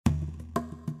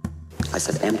I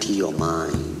said, empty your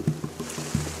mind.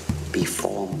 Be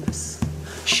formless,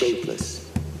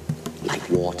 shapeless, like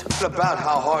water. It's about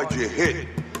how hard you hit.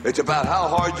 It's about how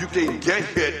hard you can get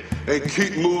hit and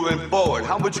keep moving forward.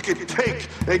 How much you can take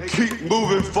and keep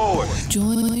moving forward.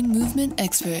 Join movement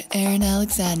expert Aaron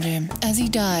Alexander as he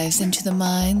dives into the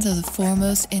minds of the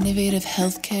foremost innovative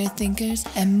healthcare thinkers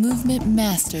and movement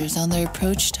masters on their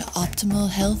approach to optimal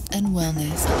health and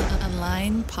wellness.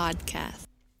 Align Podcast.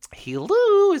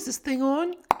 Hello, is this thing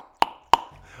on?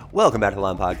 Welcome back to the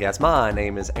Align Podcast. My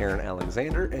name is Aaron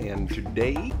Alexander, and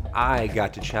today I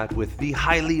got to chat with the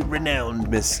highly renowned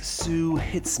Miss Sue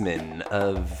Hitzman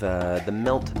of the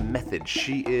Melt Method.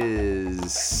 She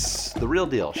is the real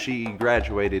deal. She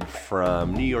graduated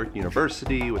from New York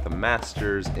University with a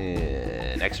master's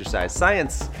in exercise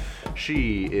science.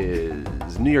 She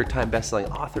is New York Times bestselling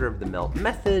author of The Melt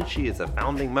Method. She is a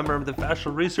founding member of the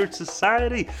Fascial Research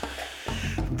Society.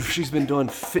 She's been doing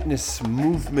fitness,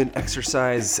 movement,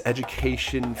 exercise,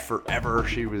 education forever.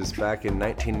 She was back in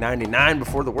 1999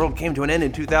 before the world came to an end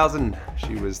in 2000.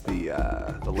 She was the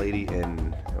lady in,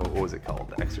 what was it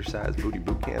called? The Exercise Booty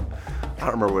Boot Camp? I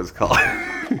don't remember what it's called.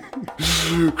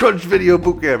 Crunch Video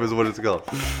Boot Camp is what it's called.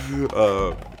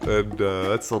 And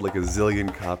that sold like a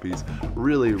zillion copies.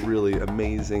 Really, really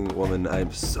amazing woman.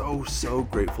 I'm so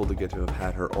grateful to get to have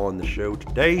had her on the show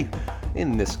today.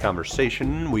 In this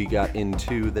conversation, we got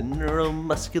into the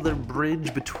neuromuscular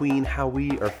bridge between how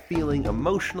we are feeling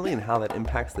emotionally and how that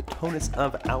impacts the tonus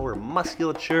of our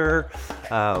musculature.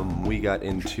 We got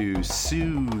into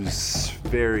Sue's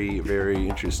very, very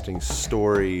interesting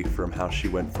story from how she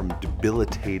went from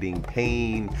debilitating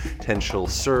pain, potential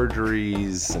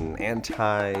surgeries, and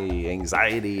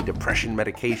anti-anxiety, depression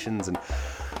medications, and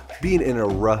being in a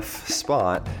rough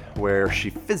spot where she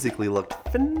physically looked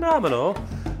phenomenal,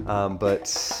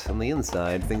 but on the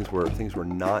inside things were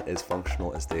not as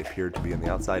functional as they appeared to be on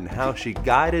the outside, and how she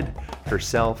guided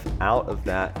herself out of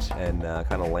that and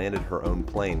kind of landed her own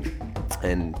plane,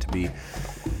 and to be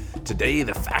today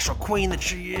the fascial queen that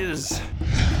she is.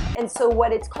 And so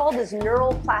what it's called is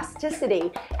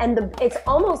neuroplasticity, and it's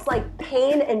almost like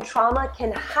pain and trauma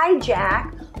can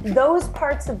hijack those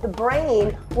parts of the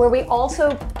brain where we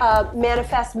also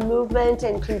manifest movement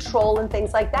and control and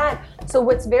things like that. So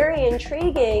what's very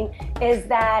intriguing is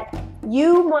that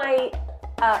you might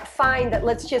find that,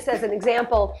 let's just as an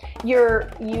example,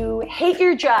 you hate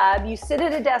your job, you sit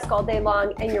at a desk all day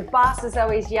long, and your boss is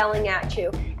always yelling at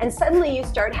you, and suddenly you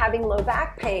start having low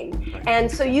back pain, and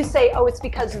so you say, oh, it's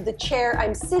because of the chair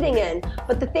I'm sitting in.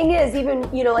 But the thing is, even,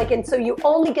 and so you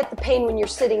only get the pain when you're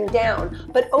sitting down,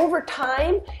 but over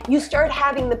time you start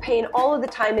having the pain all of the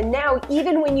time, and now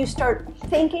even when you start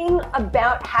thinking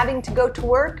about having to go to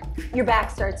work, your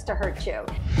back starts to hurt you.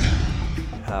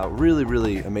 Really,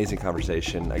 really amazing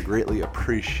conversation. I greatly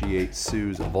appreciate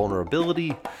Sue's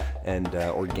vulnerability and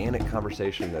organic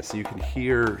conversation in this. So you can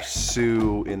hear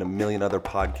Sue in a million other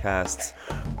podcasts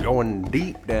going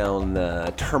deep down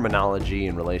the terminology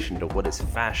in relation to what is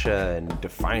fascia and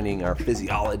defining our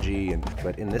physiology.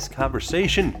 But in this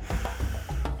conversation,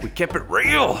 we kept it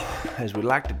real, as we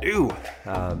like to do.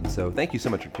 So thank you so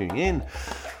much for tuning in.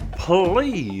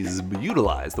 Please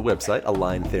utilize the website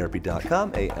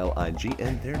aligntherapy.com,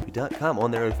 ALIGN therapy.com.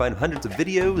 On there you'll find hundreds of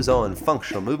videos on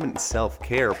functional movement and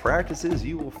self-care practices.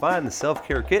 You will find the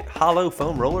self-care kit, hollow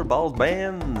foam roller, balls,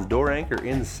 bands, door anchor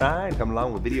inside. Come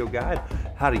along with video guide,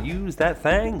 how to use that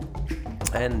thing,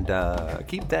 and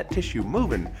keep that tissue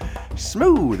moving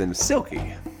smooth and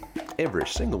silky every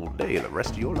single day of the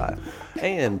rest of your life.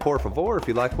 And por favor, if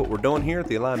you like what we're doing here at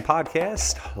the Align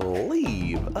Podcast,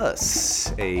 leave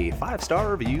us a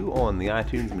 5-star review on the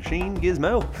iTunes machine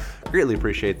gizmo. Greatly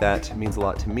appreciate that. It means a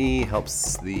lot to me.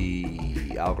 Helps the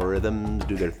algorithms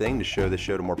do their thing to show this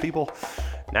show to more people.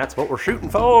 And that's what we're shooting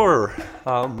for.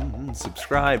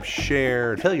 Subscribe,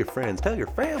 share, tell your friends, tell your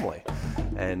family.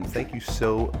 And thank you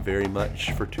so very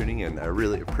much for tuning in. I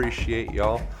really appreciate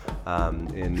y'all.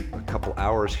 In a couple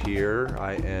hours here,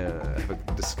 I have a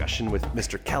discussion with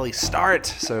Mr. Kelly Starrett,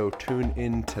 so tune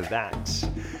into that.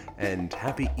 And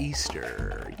happy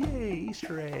Easter. Yay,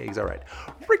 Easter eggs. All right.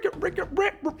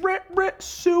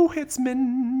 Sue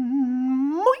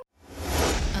Hitzman.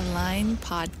 Align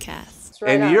Podcast.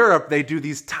 Right in on. Europe, they do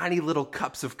these tiny little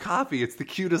cups of coffee. It's the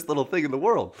cutest little thing in the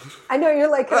world. I know,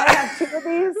 you're like, can I have 2 of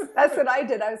these? That's what I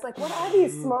did. I was like, what are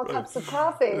these small cups of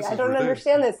coffee? I don't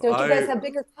understand this. Don't you guys have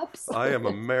bigger cups? I am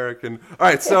American. All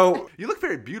right, so you look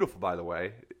very beautiful, by the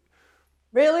way.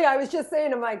 Really? I was just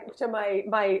saying to my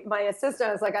assistant,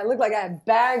 I was like, I look like I have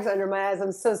bags under my eyes.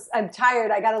 I'm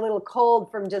tired. I got a little cold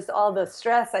from just all the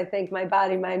stress. I think my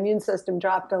immune system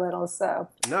dropped a little. So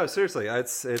No, seriously,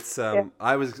 it's yeah.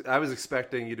 I was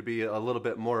expecting you to be a little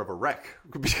bit more of a wreck.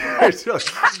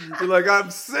 You're like,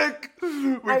 I'm sick.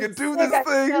 We can do this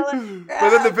thing. But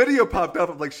then the video popped up.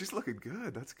 I'm like, she's looking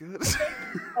good. That's good.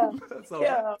 That's all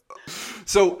right.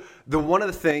 So one of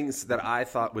the things that I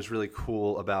thought was really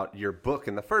cool about your book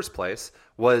in the first place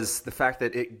was the fact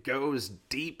that it goes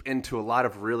deep into a lot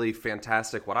of really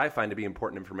fantastic, what I find to be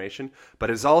important information,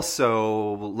 but is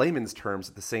also layman's terms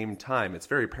at the same time. It's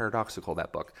very paradoxical,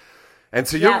 that book. And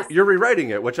so you're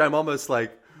rewriting it, which I'm almost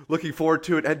like looking forward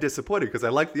to it and disappointed because I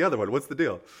like the other one. What's the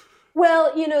deal?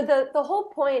 Well, the whole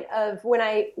point of when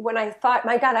I thought,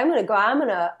 my God, I'm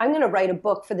gonna write a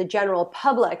book for the general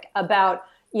public about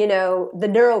the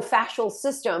neurofascial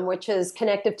system, which is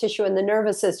connective tissue in the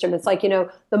nervous system. It's like,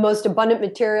 the most abundant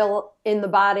material in the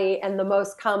body and the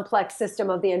most complex system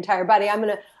of the entire body. I'm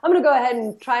gonna go ahead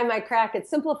and try my crack at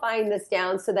simplifying this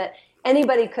down so that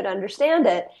anybody could understand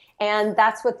it. And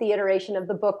that's what the iteration of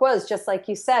the book was, just like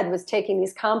you said, was taking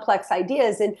these complex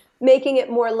ideas and making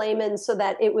it more layman so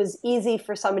that it was easy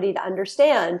for somebody to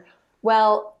understand.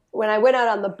 Well, when I went out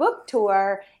on the book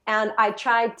tour and I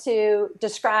tried to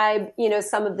describe,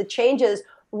 some of the changes,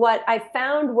 what I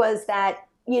found was that,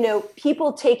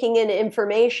 people taking in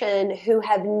information who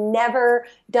have never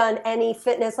done any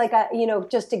fitness, like,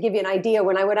 just to give you an idea,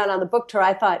 when I went out on the book tour,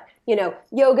 I thought,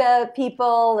 yoga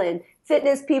people and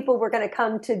fitness people were going to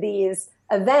come to these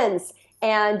events.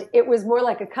 And it was more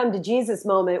like a come to Jesus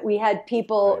moment. We had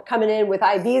people coming in with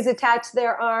IVs attached to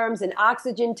their arms and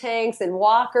oxygen tanks and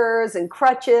walkers and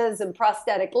crutches and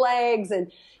prosthetic legs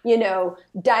and,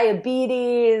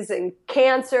 diabetes and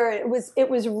cancer. It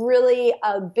was really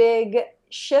a big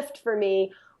shift for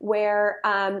me where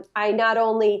I not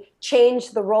only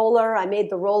changed the roller, I made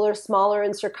the roller smaller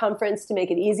in circumference to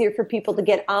make it easier for people to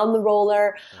get on the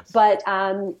roller, but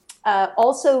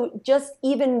also just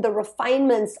even the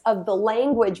refinements of the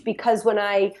language, because when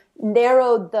I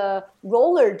narrowed the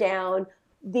roller down,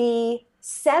 the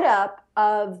setup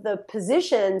of the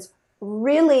positions,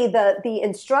 really the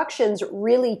instructions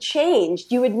really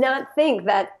changed. You would not think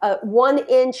that 1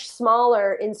 inch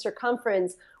smaller in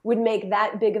circumference would make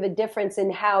that big of a difference in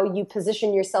how you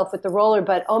position yourself with the roller.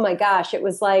 But oh my gosh, it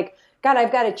was like, God,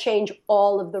 I've got to change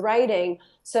all of the writing.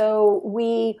 So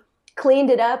we cleaned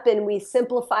it up and we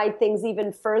simplified things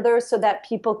even further so that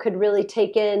people could really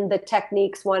take in the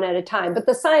techniques one at a time. But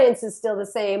the science is still the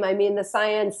same. I mean, the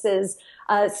science is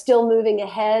still moving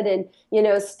ahead, and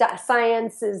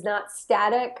science is not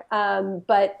static.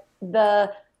 But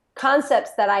the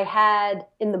concepts that I had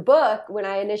in the book when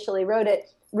I initially wrote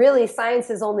it, really science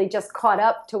has only just caught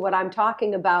up to what I'm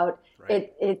talking about.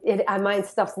 Right. My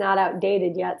stuff's not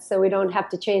outdated yet, so we don't have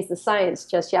to change the science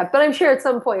just yet. But I'm sure at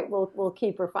some point we'll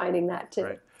keep refining that too.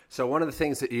 Right. So one of the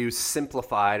things that you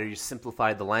simplified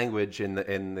the language in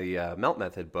the Melt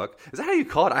Method book. Is that how you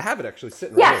call it? I have it actually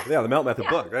sitting right here. Yeah, the Melt Method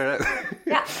book.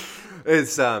 Yeah.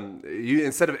 Is you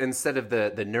instead of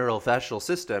the neurofascial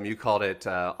system, you called it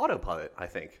autopilot, I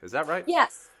think. Is that right?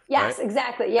 Yes. Yes, right?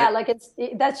 Exactly. Yeah,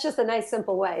 that's just a nice,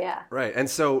 simple way. Yeah. Right. And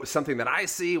so something that I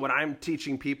see when I'm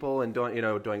teaching people and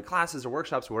doing classes or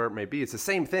workshops, wherever it may be, it's the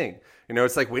same thing.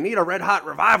 It's like we need a red hot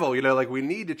revival. Like we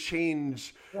need to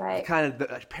change kind of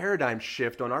the paradigm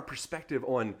shift on our perspective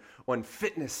on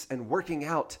fitness and working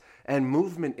out and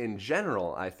movement in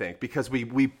general, I think, because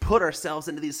we put ourselves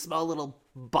into these small little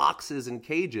boxes and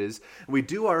cages, and we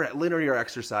do our linear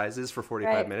exercises for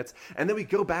 45 minutes, and then we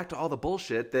go back to all the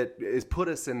bullshit that is put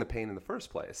us in the pain in the first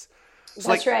place. So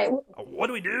that's right. What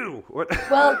do we do?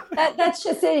 Well, that's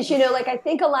just it. I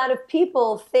think a lot of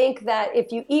people think that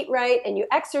if you eat right and you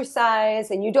exercise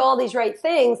and you do all these right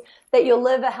things, that you'll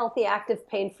live a healthy, active,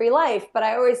 pain-free life. But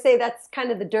I always say that's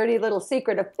kind of the dirty little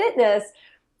secret of fitness,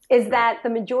 is that the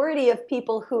majority of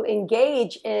people who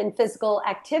engage in physical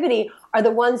activity are the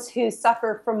ones who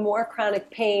suffer from more chronic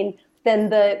pain than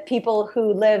the people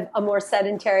who live a more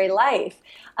sedentary life.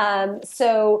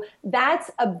 So that's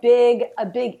a big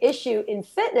issue in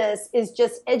fitness, is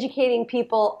just educating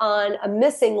people on a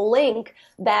missing link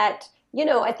that,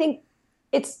 I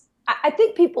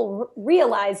think people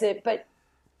realize it, but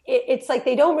it's like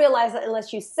they don't realize that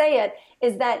unless you say it,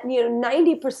 is that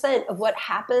 90% of what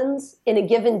happens in a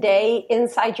given day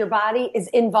inside your body is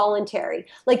involuntary.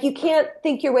 Like you can't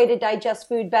think your way to digest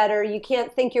food better. You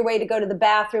can't think your way to go to the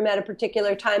bathroom at a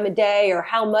particular time of day, or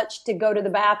how much to go to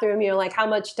the bathroom, like how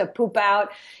much to poop out.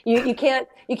 You can't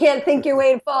think your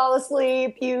way to fall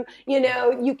asleep. You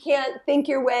can't think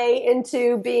your way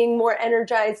into being more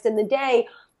energized in the day.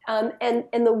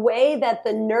 And the way that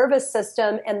the nervous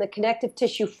system and the connective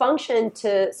tissue function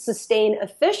to sustain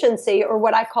efficiency, or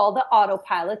what I call the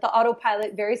autopilot. The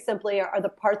autopilot, very simply, are the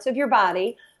parts of your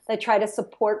body that try to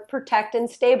support, protect, and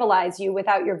stabilize you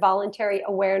without your voluntary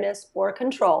awareness or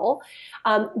control.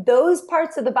 Those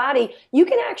parts of the body you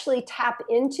can actually tap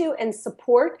into and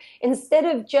support, instead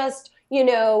of just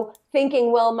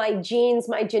thinking, well, my genes,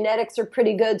 my genetics are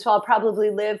pretty good, so I'll probably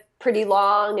live pretty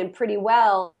long and pretty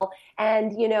well.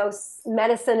 And,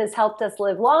 medicine has helped us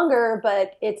live longer,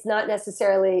 but it's not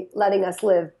necessarily letting us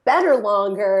live better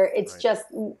longer. It's just,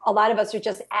 a lot of us are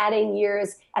just adding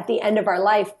years at the end of our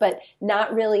life, but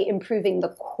not really improving the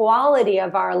quality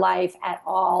of our life at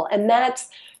all. And that's,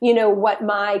 what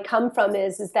my come from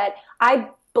is that I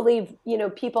believe,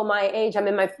 people my age, I'm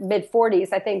in my mid 40s,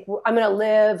 I think I'm going to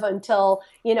live until,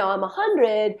 I'm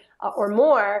 100 or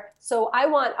more. So I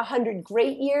want 100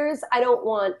 great years. I don't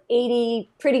want 80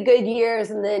 pretty good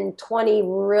years and then 20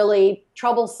 really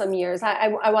troublesome years.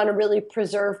 I want to really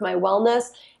preserve my wellness.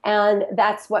 And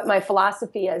that's what my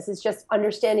philosophy is just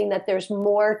understanding that there's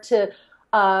more to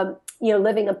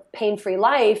living a pain-free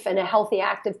life and a healthy,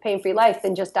 active, pain-free life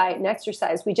than just diet and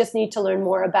exercise. We just need to learn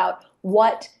more about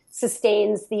what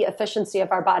sustains the efficiency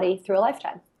of our body through a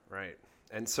lifetime. Right.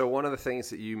 And so one of the things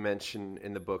that you mentioned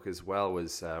in the book as well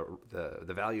was the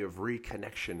value of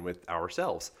reconnection with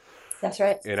ourselves. That's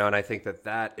right. And I think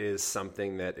that is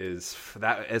something that is,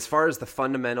 that as far as the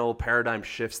fundamental paradigm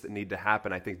shifts that need to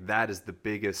happen, I think that is the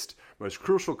biggest, most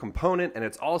crucial component. And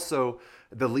it's also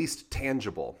the least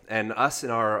tangible. And us in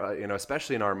our,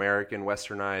 especially in our American,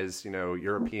 westernized,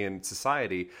 European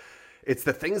society, it's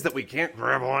the things that we can't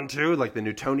grab onto, like the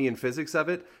Newtonian physics of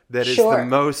it, that is the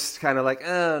most kind of like,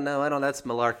 oh, no, I don't, that's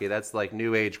malarkey. That's like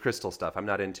new age crystal stuff. I'm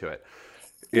not into it.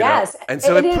 You know? And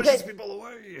so it pushes people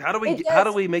away. How do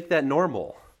we make that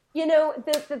normal?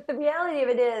 The reality of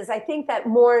it is, I think that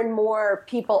more and more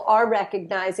people are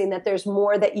recognizing that there's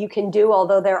more that you can do,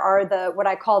 although there are what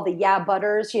I call the yeah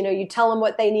butters. You tell them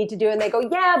what they need to do and they go,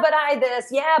 yeah, but I this,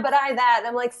 yeah, but I that. And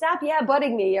I'm like, stop yeah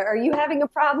butting me. Are you having a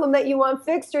problem that you want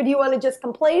fixed, or do you want to just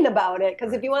complain about it?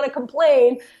 Because if you want to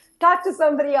complain, talk to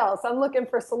somebody else. I'm looking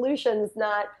for solutions,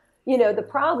 not the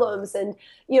problems. And,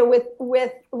 with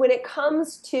when it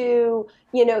comes to,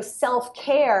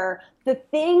 self-care, the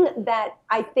thing that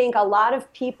I think a lot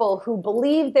of people who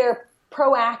believe they're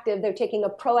proactive, they're taking a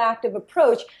proactive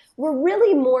approach, we're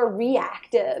really more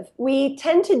reactive. We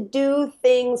tend to do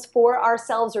things for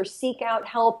ourselves or seek out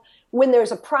help when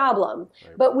there's a problem.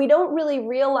 Right. But we don't really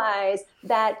realize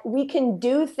that we can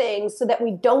do things so that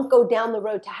we don't go down the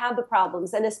road to have the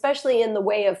problems. And especially in the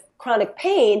way of chronic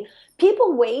pain,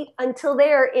 people wait until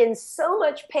they're in so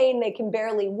much pain they can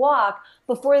barely walk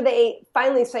before they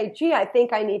finally say, gee, I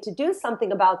think I need to do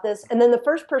something about this. And then the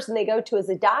first person they go to is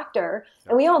a doctor.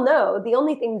 And we all know the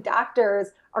only thing doctors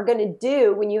are going to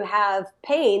do when you have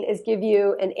pain is give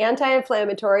you an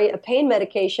anti-inflammatory, a pain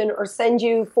medication, or send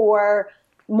you for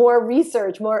more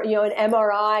research, more, an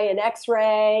MRI, an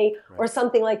X-ray, or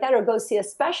something like that, or go see a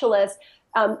specialist.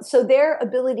 So their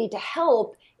ability to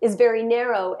help is very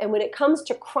narrow. And when it comes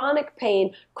to chronic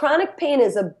pain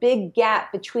is a big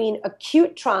gap between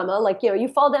acute trauma, like, you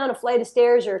fall down a flight of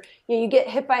stairs, or you get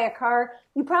hit by a car,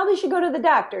 you probably should go to the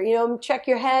doctor, check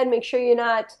your head, make sure you're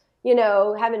not,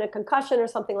 having a concussion or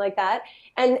something like that.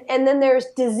 And then there's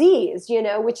disease,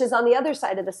 which is on the other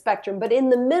side of the spectrum. But in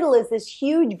the middle is this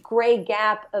huge gray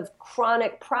gap of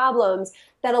chronic problems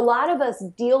that a lot of us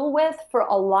deal with for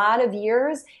a lot of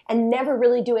years and never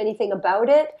really do anything about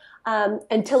it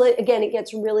until it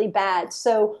gets really bad.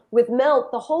 So with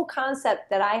Melt, the whole concept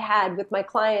that I had with my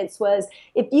clients was,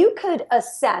 if you could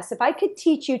assess, if I could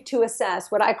teach you to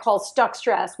assess what I call stuck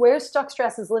stress, where stuck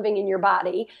stress is living in your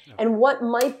body, and what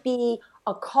might be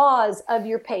a cause of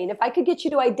your pain. If I could get you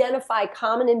to identify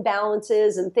common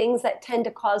imbalances and things that tend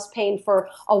to cause pain for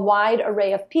a wide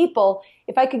array of people,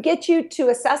 if I could get you to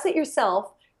assess it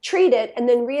yourself, treat it, and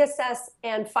then reassess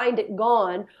and find it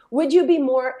gone, would you be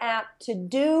more apt to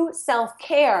do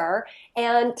self-care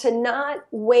and to not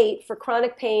wait for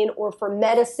chronic pain or for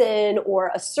medicine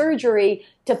or a surgery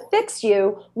to fix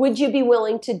you? Would you be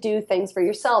willing to do things for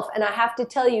yourself? And I have to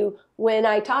tell you, when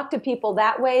I talk to people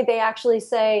that way, they actually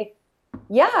say,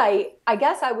 yeah, I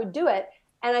guess I would do it.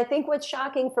 And I think what's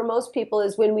shocking for most people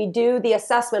is when we do the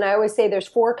assessment, I always say there's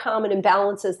 4 common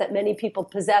imbalances that many people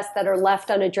possess that are left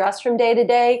unaddressed from day to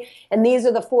day. And these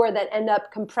are the 4 that end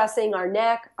up compressing our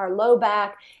neck, our low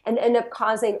back, and end up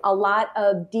causing a lot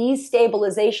of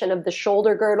destabilization of the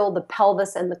shoulder girdle, the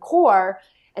pelvis, and the core.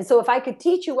 And so if I could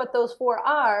teach you what those 4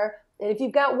 are, and if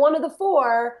you've got one of the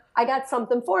 4, I got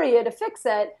something for you to fix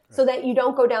it so that you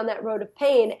don't go down that road of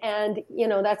pain. And,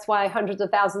 that's why hundreds of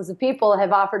thousands of people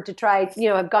have offered to try,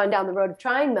 have gone down the road of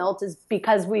trying Milt, is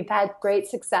because we've had great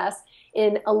success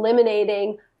in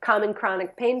eliminating common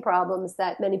chronic pain problems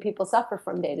that many people suffer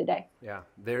from day to day. Yeah.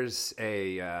 There's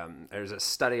a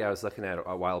study I was looking at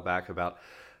a while back about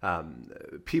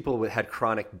people who had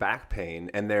chronic back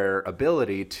pain and their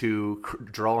ability to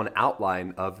draw an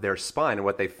outline of their spine. And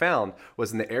what they found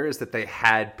was in the areas that they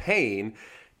had pain,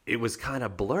 it was kind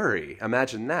of blurry.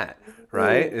 Imagine that,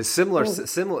 right? A similar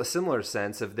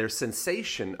sense of their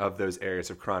sensation of those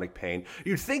areas of chronic pain.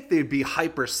 You'd think they'd be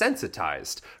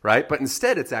hypersensitized, right? But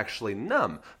instead, it's actually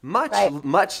numb,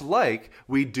 much like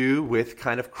we do with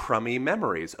kind of crummy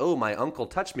memories. Oh, my uncle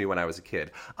touched me when I was a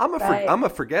kid. I'm a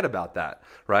forget about that,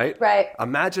 right? Right.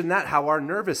 Imagine that, how our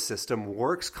nervous system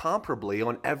works comparably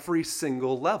on every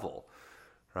single level.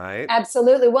 Right?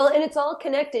 Absolutely. Well, and it's all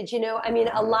connected.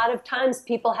 A lot of times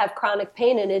people have chronic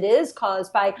pain and it is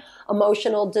caused by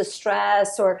emotional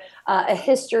distress or a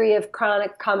history of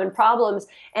chronic common problems.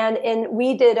 And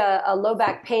we did a low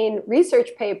back pain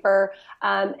research paper,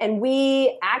 and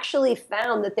we actually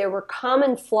found that there were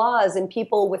common flaws in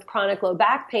people with chronic low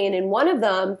back pain. And one of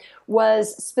them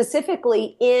was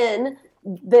specifically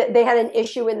they had an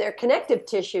issue in their connective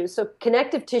tissue. So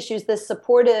connective tissue is this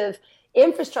supportive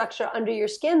infrastructure under your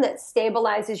skin that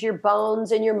stabilizes your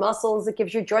bones and your muscles. It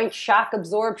gives your joint shock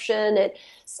absorption. It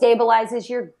stabilizes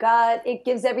your gut. It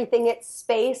gives everything its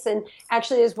space and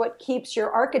actually is what keeps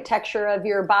your architecture of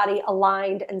your body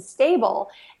aligned and stable.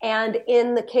 And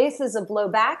in the cases of low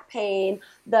back pain,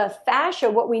 the fascia,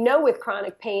 what we know with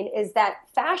chronic pain is that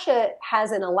fascia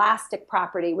has an elastic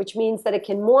property, which means that it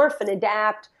can morph and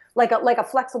adapt like a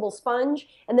flexible sponge.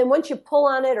 And then once you pull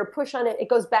on it or push on it, it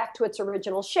goes back to its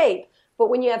original shape. But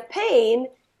when you have pain,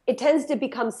 it tends to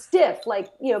become stiff.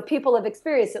 People have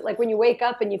experienced it. Like when you wake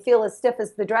up and you feel as stiff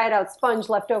as the dried out sponge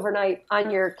left overnight on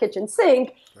your kitchen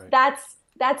sink, right.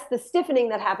 That's the stiffening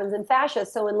that happens in fascia.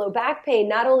 So in low back pain,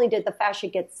 not only did the fascia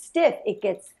get stiff, it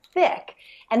gets thick.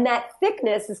 And that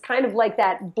thickness is kind of like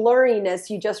that blurriness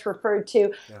you just referred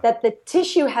to, that the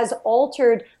tissue has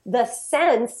altered the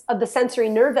sense of the sensory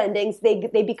nerve endings.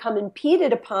 They become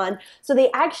impeded upon, so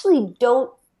they actually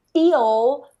don't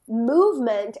feel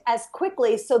movement as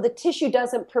quickly, so the tissue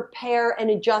doesn't prepare and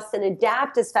adjust and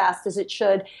adapt as fast as it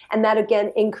should, and that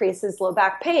again increases low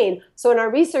back pain. So in our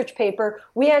research paper,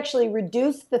 we actually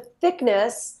reduced the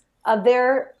thickness of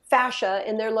their fascia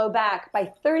in their low back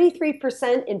by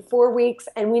 33% in 4 weeks,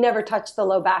 and we never touched the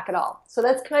low back at all. So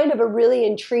that's kind of a really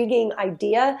intriguing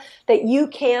idea that you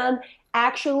can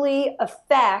actually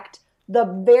affect the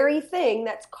very thing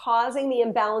that's causing the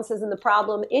imbalances and the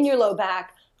problem in your low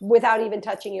back without even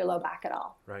touching your low back at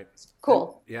all. Right.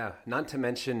 Cool. Yeah. Not to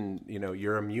mention,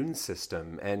 your immune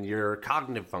system and your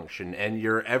cognitive function and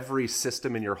your every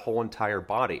system in your whole entire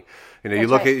body. You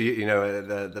look at,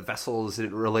 the vessels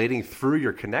relating through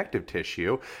your connective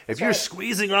tissue. If you're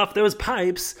squeezing off those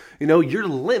pipes, your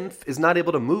lymph is not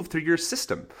able to move through your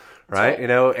system. Right?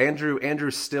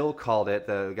 Andrew Still called it,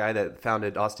 the guy that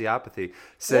founded osteopathy,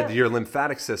 said your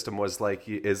lymphatic system is like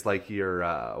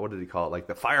your, what did he call it? Like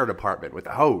the fire department with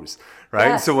the hose, right?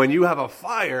 Yes. So when you have a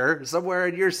fire somewhere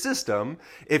in your system,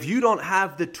 if you don't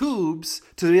have the tubes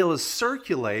to be able to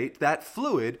circulate that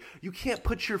fluid, you can't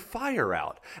put your fire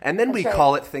out. And then we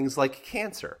call it things like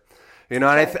cancer. And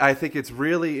I think it's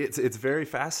really, it's very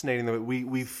fascinating that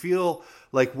we feel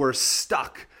like we're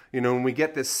stuck. When we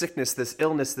get this sickness, this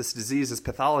illness, this disease, this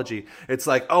pathology, it's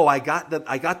like, oh, I got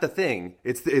the thing.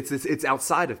 It's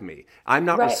outside of me. I'm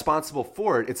not responsible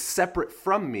for it. It's separate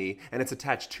from me and it's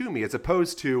attached to me, as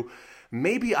opposed to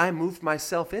maybe I moved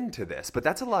myself into this, but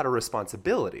that's a lot of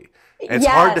responsibility. And it's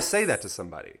hard to say that to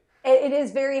somebody. It is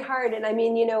very hard. And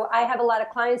I have a lot of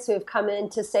clients who have come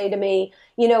in to say to me,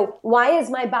 why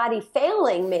is my body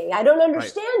failing me? I don't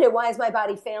understand it. Why is my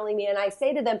body failing me? And I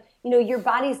say to them, your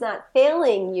body's not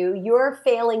failing you. You're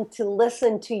failing to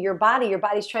listen to your body. Your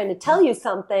body's trying to tell you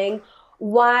something.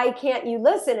 Why can't you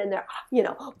listen? And they're,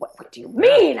 what do you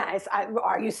mean?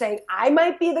 Are you saying I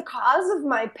might be the cause of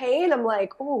my pain? I'm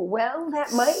like, oh, well,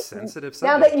 that might. Sensitive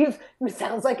subject. Now that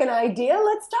sounds like an idea,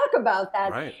 let's talk about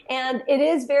that. Right. And it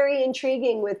is very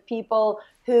intriguing with people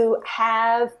who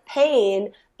have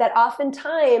pain that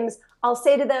oftentimes I'll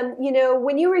say to them, you know,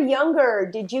 when you were younger,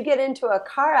 did you get into a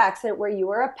car accident where you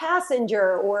were a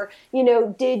passenger? Or, you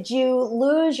know, did you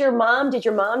lose your mom? Did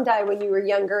your mom die when you were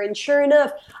younger? And sure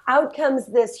enough, out comes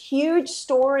this huge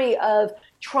story of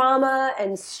trauma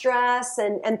and stress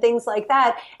and things like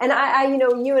that. And I, you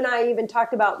know, you and I even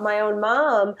talked about my own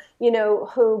mom, you know,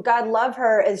 who, God love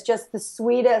her, is just the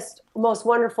sweetest, most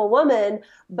wonderful woman,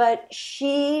 but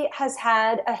she has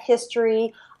had a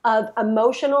history of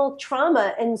emotional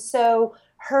trauma. And so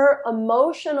her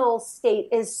emotional state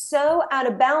is so out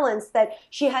of balance that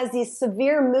she has these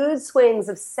severe mood swings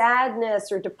of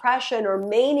sadness or depression or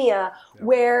mania,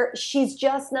 where she's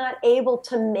just not able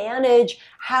to manage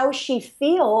how she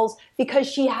feels because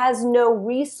she has no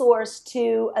resource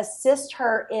to assist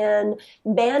her in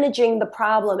managing the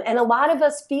problem. And a lot of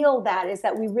us feel that, is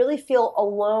that we really feel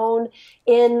alone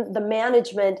in the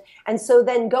management. And so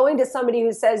then going to somebody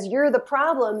who says you're the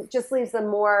problem just leaves them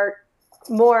more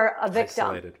a victim.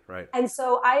 Isolated, right. And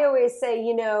so I always say,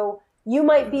 you know, you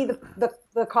might be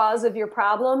the cause of your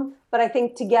problem, but I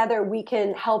think together we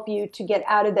can help you to get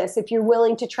out of this. If you're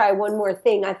willing to try one more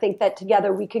thing, I think that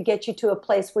together we could get you to a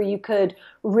place where you could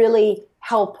really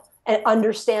help and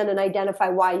understand and identify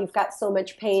why you've got so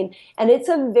much pain. And it's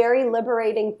a very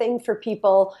liberating thing for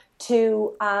people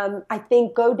to, I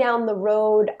think, go down the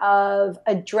road of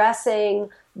addressing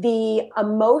the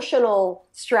emotional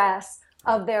stress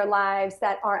of their lives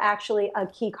that are actually a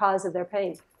key cause of their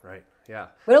pain. Right. Yeah.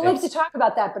 We don't like to talk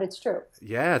about that, but it's true.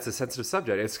 Yeah, it's a sensitive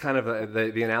subject. It's kind of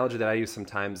the analogy that I use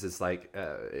sometimes is like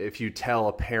if you tell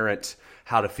a parent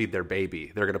how to feed their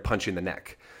baby, they're going to punch you in the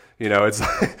neck. You know, it's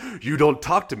like, you don't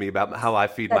talk to me about how I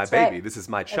feed my baby. Right. This is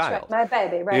my child. Right. My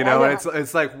baby, right. You know, and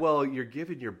it's like, well, you're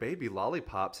giving your baby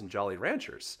lollipops and Jolly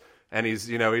Ranchers. And he's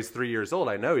 3 years old.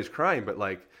 I know he's crying, but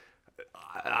like,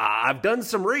 I've done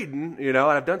some reading, you know,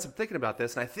 and I've done some thinking about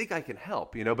this, and I think I can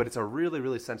help, you know, but it's a really,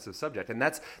 really sensitive subject. And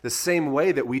that's the same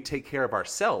way that we take care of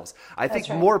ourselves. I think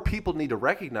more people need to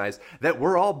recognize that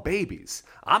we're all babies.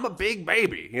 I'm a big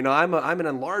baby. You know, I'm an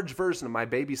enlarged version of my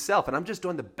baby self, and I'm just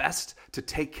doing the best to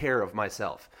take care of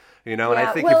myself, you know, and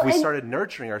I think if we started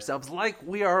nurturing ourselves like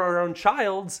we are our own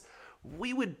childs,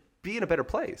 we would be in a better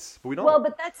place, but we don't. Well,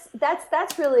 but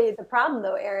that's really the problem,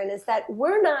 though, Aaron, is that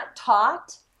we're not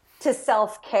taught to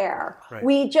self-care. Right.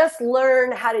 We just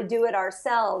learn how to do it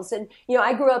ourselves. And, you know,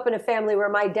 I grew up in a family where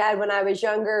my dad, when I was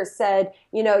younger, said,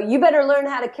 you know, you better learn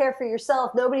how to care for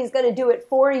yourself. Nobody's going to do it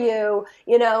for you,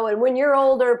 you know, and when you're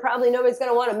older, probably nobody's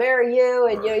going to want to marry you.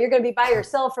 And, you know, you're going to be by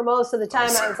yourself for most of the time.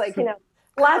 I was like, you know,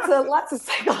 lots of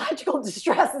psychological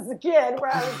distress as a kid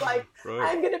where I was like,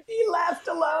 I'm going to be left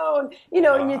alone, you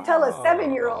know, and you tell a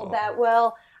 7-year-old that.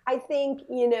 Well, I think,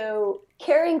 you know,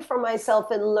 caring for myself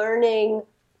and learning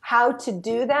how to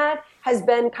do that has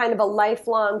been kind of a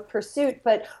lifelong pursuit.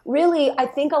 But really, I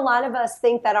think a lot of us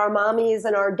think that our mommies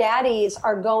and our daddies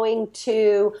are going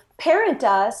to parent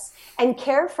us and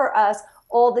care for us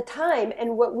all the time.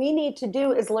 And what we need to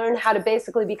do is learn how to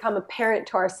basically become a parent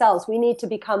to ourselves. We need to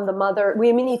become the mother.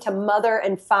 We need to mother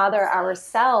and father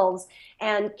ourselves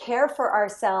and care for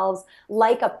ourselves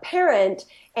like a parent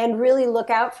and really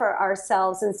look out for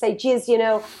ourselves and say, geez, you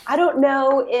know, I don't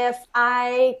know if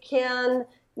I can,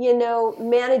 you know,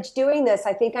 manage doing this.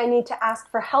 I think I need to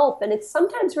ask for help. And it's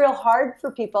sometimes real hard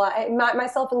for people,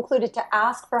 myself included, to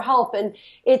ask for help. And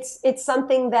it's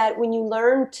something that when you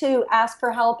learn to ask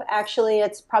for help, actually,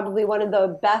 it's probably one of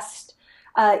the best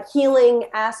healing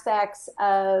aspects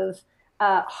of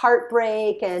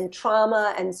heartbreak and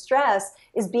trauma and stress,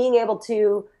 is being able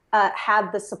to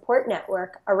have the support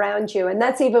network around you. And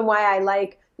that's even why I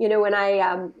like, you know, when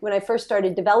I first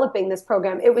started developing this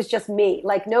program, it was just me.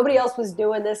 Like, nobody else was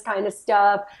doing this kind of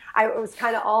stuff. I was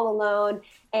kind of all alone.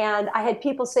 And I had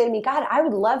people say to me, God, I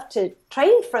would love to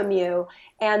train from you.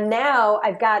 And now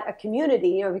I've got a community.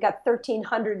 You know, we've got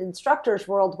 1,300 instructors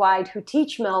worldwide who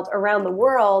teach MELT around the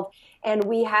world. And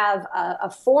we have a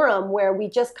forum where we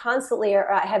just constantly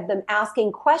have them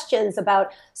asking questions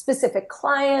about specific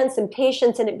clients and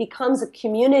patients, and it becomes a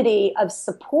community of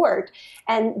support.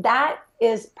 And that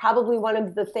is probably one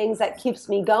of the things that keeps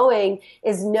me going,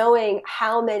 is knowing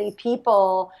how many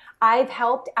people I've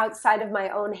helped outside of my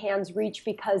own hands reach,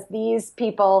 because these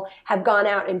people have gone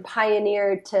out and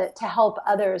pioneered to help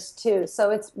others too.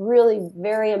 So it's really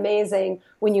very amazing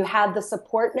when you have the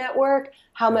support network,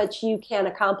 how much you can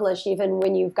accomplish even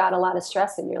when you've got a lot of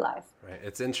stress in your life. Right.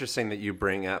 It's interesting that you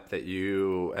bring up that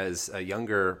you, as a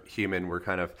younger human, were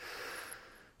kind of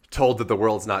told that the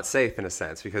world's not safe in a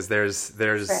sense, because there's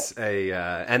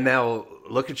and now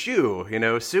look at you,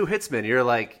 Sue Hitzman,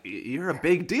 you're a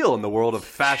big deal in the world of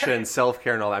fashion,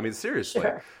 self-care and all that. I mean, seriously,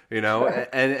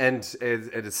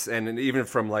 and even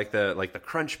from like the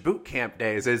Crunch boot camp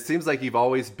days, it seems like you've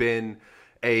always been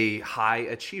a high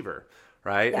achiever.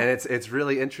 Right. Yeah. And it's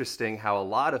really interesting how a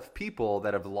lot of people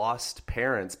that have lost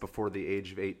parents before the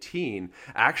age of 18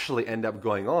 actually end up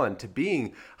going on to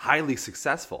being highly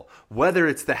successful, whether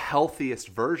it's the healthiest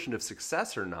version of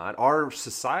success or not. Our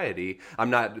society, I'm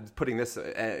not putting this,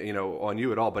 on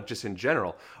you at all, but just in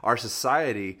general, our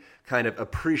society kind of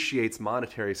appreciates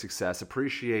monetary success,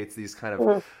 appreciates these kind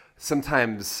of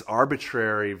sometimes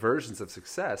arbitrary versions of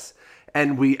success.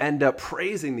 And we end up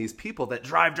praising these people that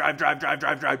drive,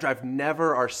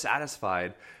 never are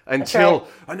satisfied until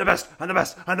I'm the best.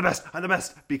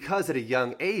 Because at a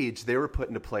young age, they were put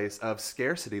into a place of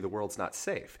scarcity. The world's not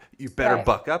safe. You better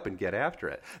buck up and get after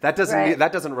it. That doesn't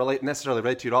necessarily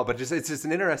relate to you at all, but it's just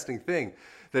an interesting thing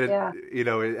that,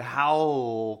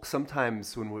 how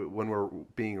sometimes when we're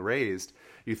being raised,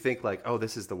 you think like, oh,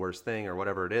 this is the worst thing or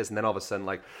whatever it is. And then all of a sudden,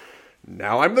 like,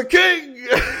 now I'm the king.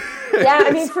 Yeah,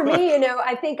 I mean, for me,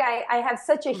 I think I have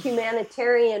such a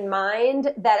humanitarian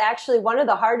mind that actually one of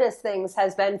the hardest things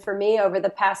has been for me over the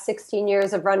past 16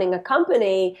 years of running a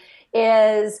company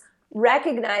is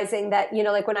recognizing that,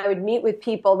 like when I would meet with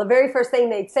people, the very first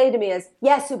thing they'd say to me is,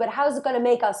 yes, Sue, but how's it going to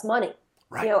make us money?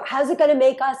 Right. How's it going to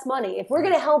make us money? If we're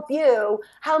going to help you,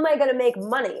 how am I going to make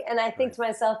money? And I think to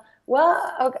myself,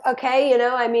 well, okay,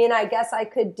 I guess I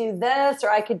could do this or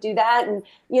I could do that. And,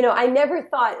 I never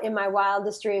thought in my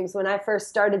wildest dreams when I first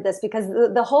started this, because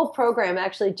the whole program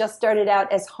actually just started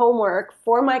out as homework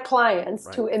for my clients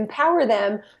to empower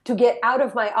them to get out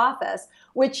of my office,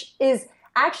 which is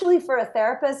actually for a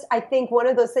therapist, I think one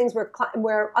of those things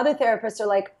where other therapists are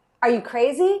like, are you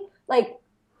crazy? Like,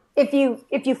 if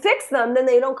you fix them, then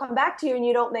they don't come back to you and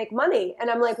you don't make money. And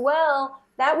I'm like, well,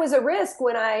 that was a risk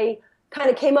when I kind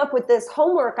of came up with this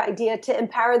homework idea to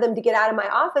empower them to get out of my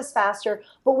office faster.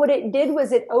 But what it did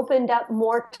was it opened up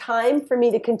more time for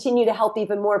me to continue to help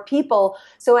even more people.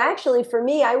 So actually for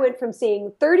me, I went from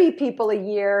seeing 30 people a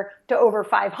year to over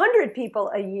 500 people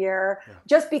a year,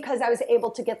 just because I was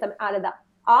able to get them out of the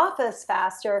office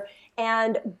faster.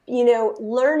 And,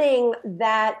 learning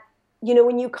that,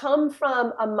 when you come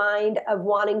from a mind of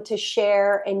wanting to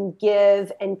share and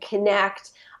give and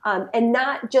connect, and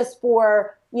not just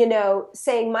for,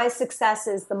 saying my success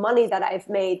is the money that I've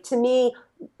made. To me,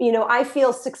 I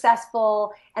feel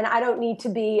successful and I don't need to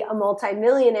be a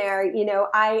multimillionaire.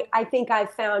 I think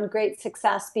I've found great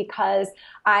success because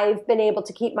I've been able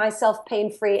to keep myself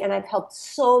pain-free, and I've helped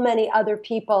so many other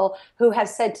people who have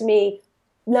said to me,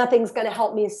 nothing's going to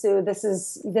help me, Sue. This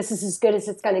is as good as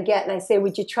it's going to get. And I say,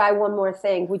 would you try one more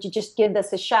thing? Would you just give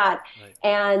this a shot? Right.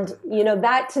 And,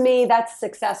 that to me, that's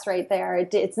success right there.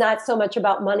 It's not so much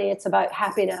about money. It's about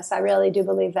happiness. I really do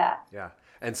believe that. Yeah.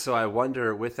 And so I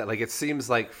wonder with that, like, it seems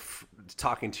like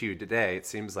talking to you today, it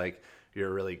seems like you're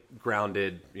a really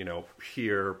grounded,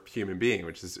 here human being,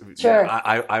 which is, sure.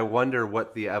 I wonder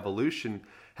what the evolution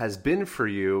has been for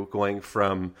you going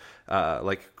from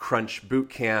like Crunch boot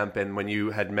camp, and when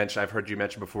you had mentioned, I've heard you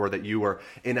mention before that you were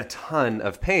in a ton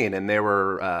of pain, and you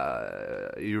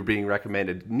were being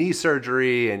recommended knee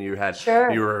surgery, and you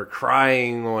were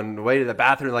crying on the way to the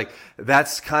bathroom. Like,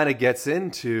 that's kind of gets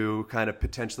into kind of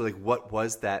potentially like, what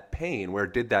was that pain? Where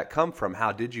did that come from?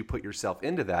 How did you put yourself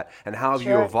into that? And how have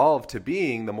you evolved to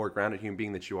being the more grounded human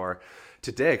being that you are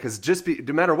today? Because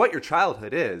no matter what your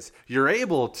childhood is, you're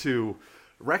able to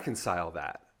reconcile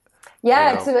that.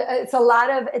 Yeah, it's a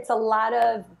lot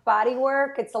of body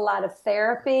work. It's a lot of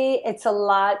therapy. It's a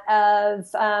lot of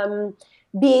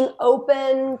being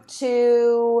open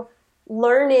to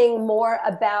learning more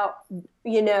about,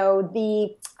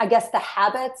 the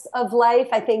habits of life.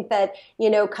 I think that,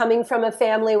 coming from a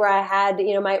family where I had,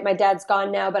 my dad's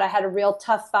gone now, but I had a real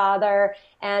tough father,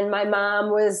 and my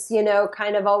mom was,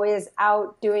 kind of always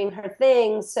out doing her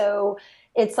thing. So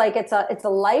it's like it's a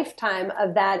lifetime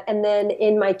of that. And then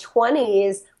in my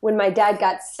 20s, when my dad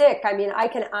got sick, I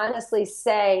can honestly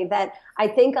say that I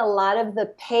think a lot of the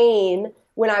pain,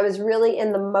 when I was really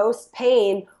in the most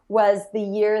pain, was the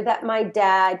year that my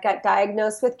dad got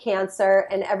diagnosed with cancer,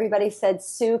 and everybody said,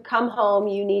 Sue, come home,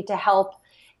 you need to help.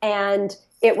 And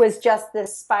it was just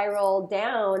this spiral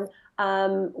down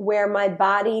where my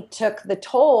body took the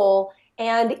toll.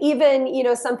 And even,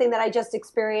 something that I just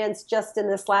experienced just in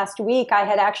this last week, I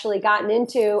had actually gotten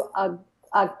into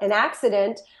an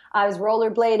accident I was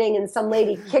rollerblading and some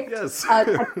lady kicked Yes.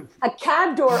 a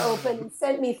cab door open and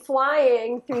sent me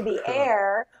flying through the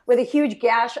air with a huge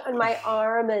gash on my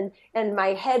arm, and my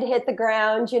head hit the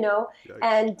ground,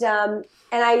 and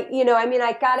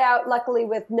I got out luckily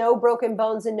with no broken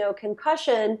bones and no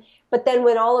concussion. But then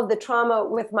when all of the trauma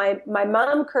with my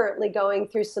mom currently going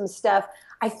through some stuff,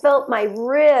 I felt my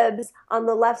ribs on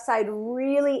the left side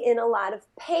really in a lot of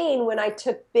pain when I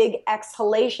took big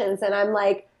exhalations. And I'm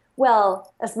like,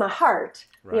 well, that's my heart.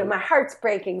 Right. My heart's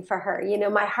breaking for her.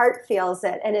 My heart feels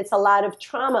it. And it's a lot of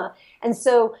trauma. And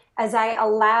so as I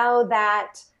allow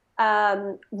that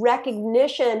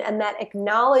recognition and that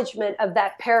acknowledgement of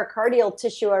that pericardial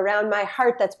tissue around my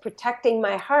heart that's protecting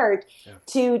my heart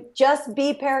to just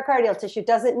be pericardial tissue. It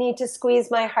doesn't need to squeeze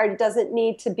my heart. It doesn't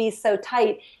need to be so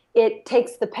tight. It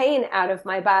takes the pain out of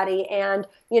my body. And,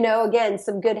 again,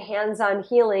 some good hands-on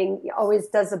healing always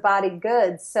does the body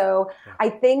good. So I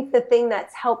think the thing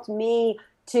that's helped me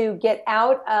to get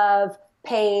out of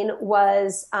pain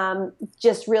was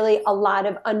just really a lot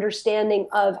of understanding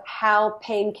of how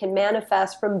pain can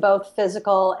manifest from both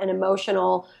physical and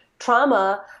emotional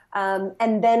trauma.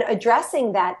 And then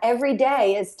addressing that every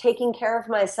day is taking care of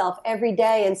myself every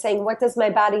day and saying, what does my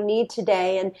body need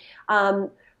today? And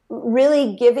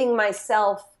really giving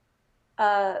myself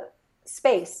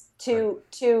space to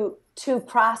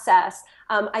process.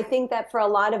 I think that for a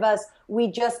lot of us, we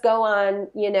just go on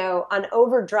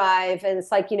overdrive, and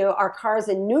it's like, our car's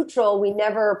in neutral. We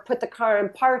never put the car in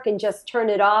park and just turn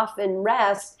it off and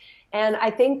rest. And I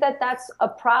think that that's a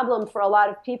problem for a lot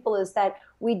of people, is that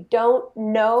we don't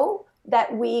know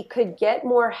that we could get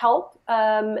more help.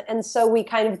 And so we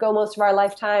kind of go most of our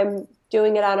lifetime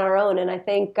doing it on our own. And I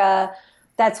think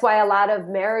that's why a lot of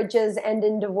marriages end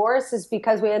in divorce, is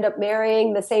because we end up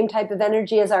marrying the same type of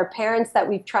energy as our parents that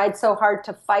we've tried so hard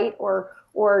to fight or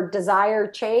desire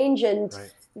change. And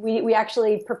we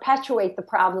actually perpetuate the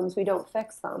problems. We don't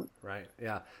fix them. Right.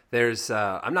 Yeah.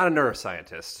 I'm not a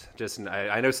neuroscientist.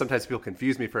 I know sometimes people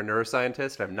confuse me for a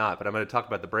neuroscientist. I'm not, but I'm going to talk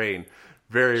about the brain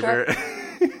very. But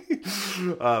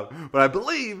I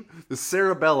believe the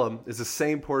cerebellum is the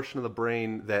same portion of the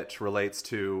brain that relates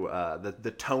to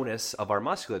the tonus of our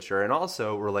musculature, and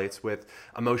also relates with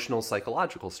emotional,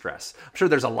 psychological stress. I'm sure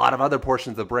there's a lot of other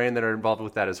portions of the brain that are involved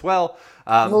with that as well.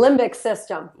 Limbic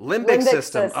system,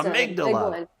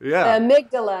 amygdala. Yeah.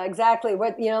 Amygdala, exactly.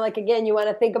 What, again, you want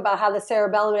to think about how the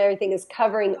cerebellum and everything is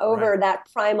covering over that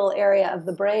primal area of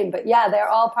the brain. But yeah, they're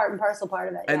all part and parcel part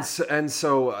of it. And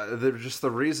so just the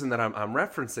reason that I'm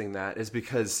referencing that is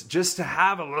because just to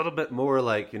have a little bit more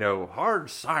hard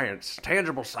science,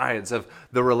 tangible science of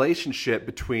the relationship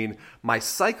between my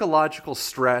psychological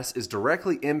stress is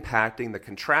directly impacting the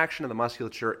contraction of the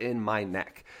musculature in my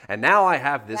neck. And now I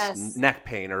have this neck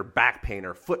pain or back pain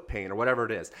or foot pain or whatever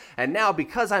it is. And now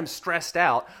because I'm stressed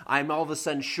out, I'm all of a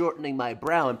sudden shortening my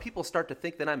brow, and people start to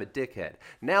think that I'm a dickhead.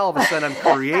 Now all of a sudden I'm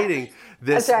creating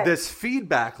this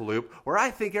feedback loop where I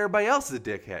think everybody else is a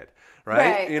dickhead.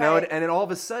 Right. And then all of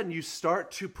a sudden you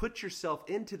start to put yourself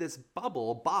into this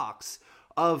box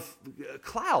of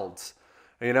clouds,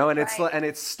 and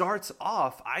it starts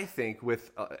off, I think,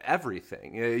 with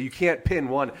everything. You can't pin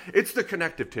one. It's the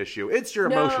connective tissue. It's your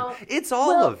emotion. It's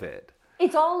all of it.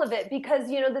 It's all of it, because,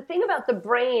 the thing about the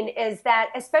brain is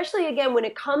that, especially again, when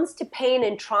it comes to pain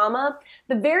and trauma,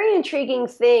 the very intriguing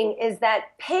thing is that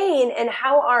pain and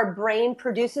how our brain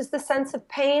produces the sense of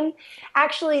pain,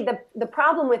 actually the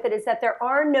problem with it is that there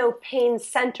are no pain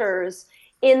centers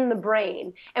in the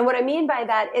brain. And what I mean by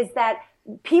that is that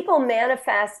people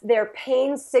manifest their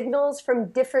pain signals from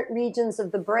different regions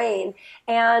of the brain,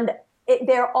 and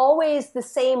they're always the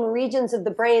same regions of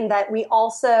the brain that we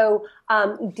also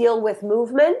deal with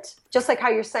movement, just like how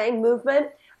you're saying movement,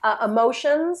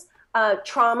 emotions,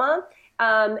 trauma,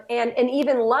 and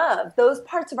even love, those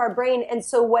parts of our brain. And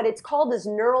so what it's called is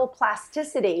neural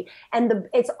plasticity. And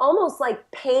it's almost like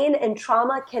pain and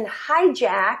trauma can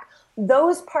hijack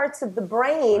those parts of the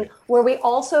brain where we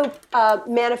also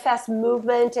manifest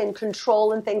movement and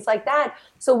control and things like that.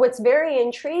 So what's very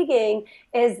intriguing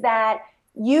is that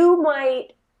you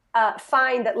might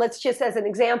find that, let's just as an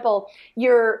example,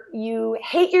 you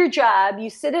hate your job, you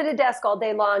sit at a desk all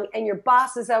day long, and your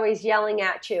boss is always yelling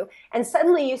at you, and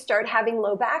suddenly you start having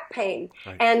low back pain.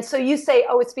 And so you say,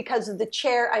 oh, it's because of the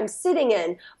chair I'm sitting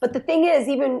in. But the thing is,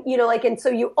 even, and so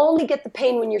you only get the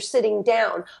pain when you're sitting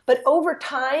down. But over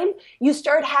time, you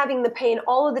start having the pain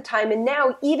all of the time. And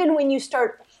now, even when you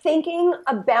start thinking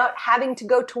about having to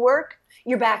go to work,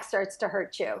 your back starts to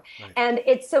hurt you. Right. And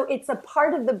it's a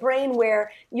part of the brain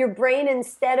where your brain,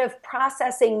 instead of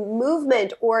processing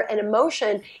movement or an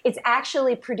emotion, it's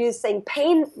actually producing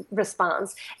pain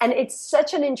response. And it's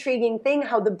such an intriguing thing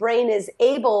how the brain is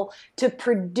able to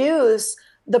produce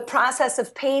the process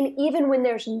of pain even when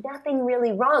there's nothing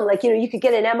really wrong. Like, you could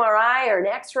get an MRI or an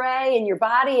X-ray in your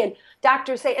body and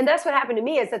doctors say, and that's what happened to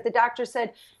me, is that the doctor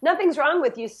said, nothing's wrong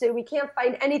with you, Sue. We can't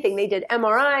find anything. They did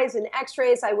MRIs and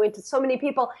X-rays. I went to so many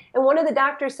people. And one of the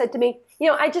doctors said to me,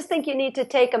 I just think you need to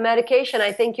take a medication.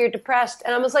 I think you're depressed.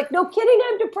 And I was like, no kidding,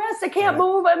 I'm depressed. I can't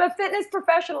move. I'm a fitness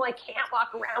professional. I can't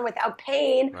walk around without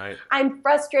pain. Right. I'm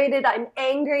frustrated. I'm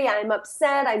angry. I'm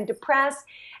upset. I'm depressed.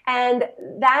 And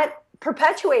that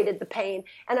perpetuated the pain.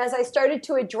 And as I started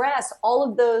to address all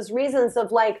of those reasons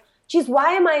of like, geez,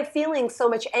 why am I feeling so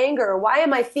much anger? Why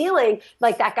am I feeling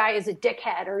like that guy is a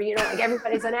dickhead, or, like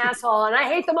everybody's an asshole and I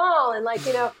hate them all. And like,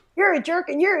 you're a jerk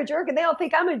and you're a jerk and they all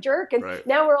think I'm a jerk. And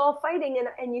now we're all fighting.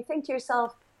 And you think to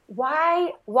yourself,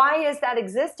 why is that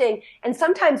existing? And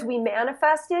sometimes we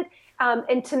manifest it.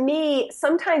 And to me,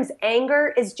 sometimes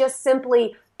anger is just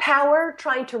simply power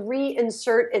trying to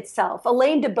reinsert itself.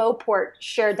 Elaine de Beauport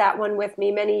shared that one with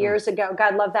me many years ago.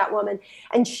 God love that woman.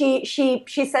 And she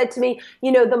said to me,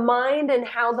 the mind and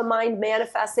how the mind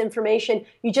manifests information,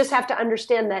 you just have to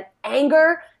understand that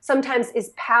anger sometimes is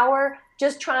power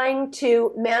just trying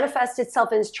to manifest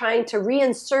itself and is trying to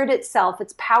reinsert itself.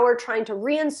 It's power trying to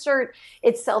reinsert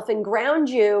itself and ground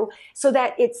you so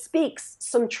that it speaks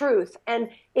some truth. And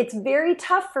it's very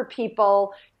tough for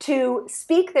people to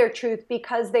speak their truth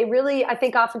because they really, I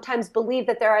think, oftentimes believe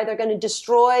that they're either going to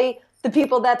destroy the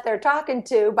people that they're talking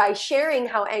to by sharing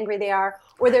how angry they are,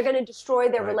 or they're going to destroy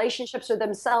their relationships or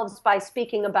themselves by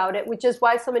speaking about it, which is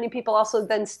why so many people also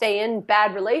then stay in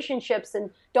bad relationships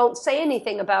and don't say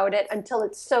anything about it until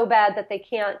it's so bad that they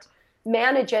can't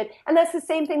manage it. And that's the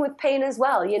same thing with pain as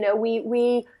well.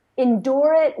 We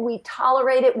endure it, we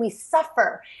tolerate it, we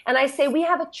suffer. And I say we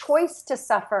have a choice to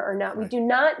suffer or not. We do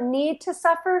not need to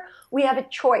suffer. We have a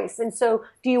choice. And so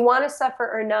do you want to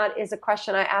suffer or not is a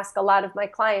question I ask a lot of my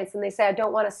clients. And they say, I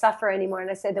don't want to suffer anymore.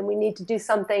 And I say, then we need to do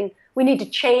something. We need to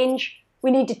change.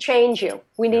 We need to change you.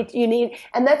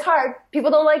 And that's hard.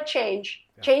 People don't like change.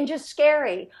 Yeah. Change is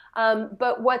scary.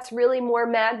 But what's really more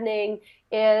maddening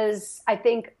is, I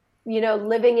think,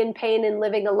 living in pain and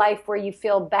living a life where you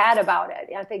feel bad about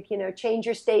it. I think, change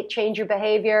your state, change your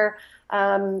behavior.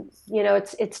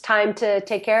 It's time to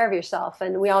take care of yourself,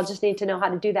 and we all just need to know how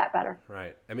to do that better.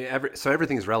 Right. I mean, so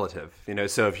everything's relative,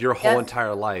 so if your whole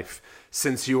entire life,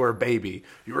 since you were a baby,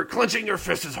 you were clenching your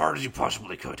fist as hard as you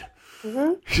possibly could,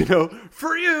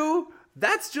 for you,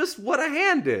 that's just what a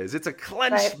hand is. It's a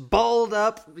clenched, balled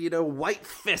up, white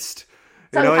fist.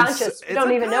 It's unconscious. We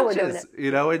don't even know we're doing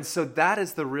it. And so that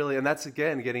is and that's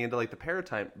again getting into like the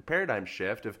paradigm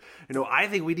shift of, I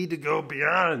think we need to go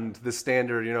beyond the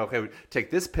standard, okay,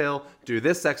 take this pill, do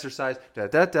this exercise,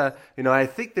 I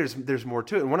think there's more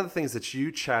to it. And one of the things that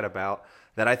you chat about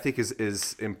that I think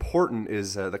is important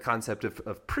is the concept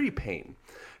of pre-pain.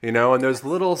 And those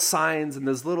little signs and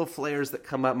those little flares that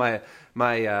come up. My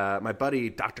buddy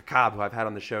Dr. Cobb, who I've had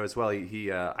on the show as well,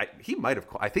 he might have,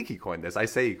 I think he coined this. I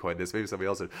say he coined this, maybe somebody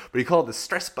else did, but he called it the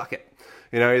stress bucket.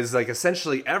 Is like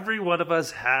essentially every one of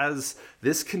us has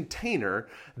this container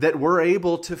that we're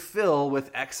able to fill with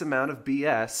X amount of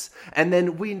BS, and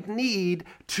then we need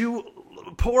to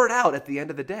pour it out at the end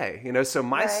of the day. So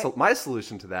my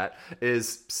solution to that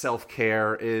is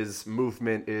self-care, is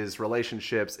movement, is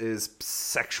relationships, is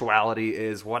sexuality,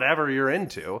 is whatever you're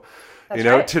into.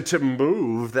 To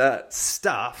move that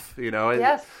stuff,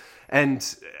 Yes.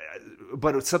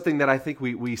 But it's something that I think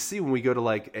we see when we go to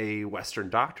like a Western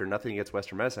doctor. Nothing against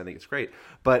Western medicine. I think it's great.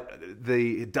 But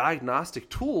the diagnostic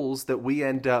tools that we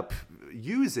end up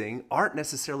using aren't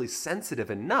necessarily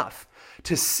sensitive enough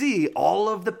to see all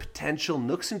of the potential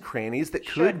nooks and crannies that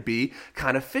could be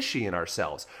kind of fishy in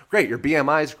ourselves. Great. Your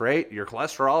BMI is great. Your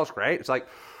cholesterol is great. It's like,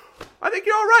 I think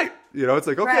you're all right. It's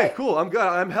like, okay, cool. I'm good.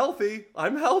 I'm healthy.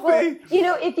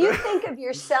 Well, if you think of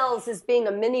your cells as being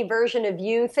a mini version of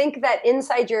you, think that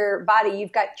inside your body,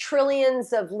 you've got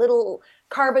trillions of little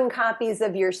carbon copies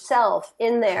of yourself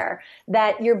in there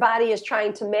that your body is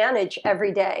trying to manage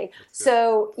every day.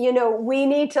 So, we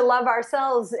need to love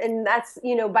ourselves. And that's,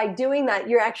 by doing that,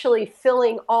 you're actually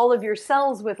filling all of your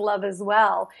cells with love as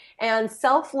well. And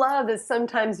self-love is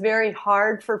sometimes very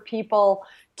hard for people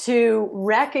to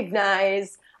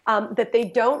recognize that they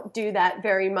don't do that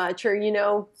very much, or,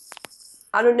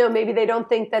 I don't know, maybe they don't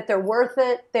think that they're worth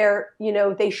it. They're,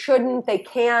 they shouldn't, they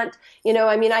can't,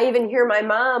 I mean, I even hear my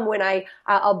mom when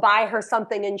I'll buy her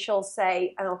something and she'll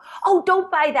say, oh,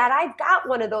 don't buy that. I've got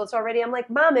one of those already. I'm like,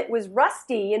 Mom, it was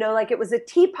rusty, like it was a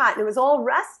teapot and it was all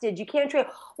rusted. You can't trade.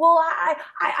 Well,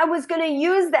 I was going to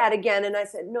use that again. And I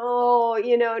said, no,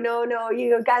 no,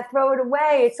 you got to throw it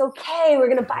away. It's okay. We're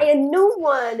going to buy a new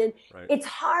one. And It's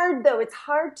hard though. It's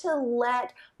hard to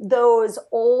let those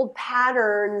old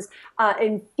patterns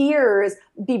and fears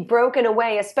be broken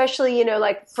away, especially,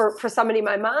 like for somebody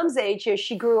my mom's age,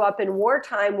 she grew up in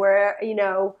wartime where,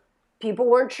 people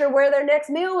weren't sure where their next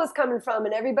meal was coming from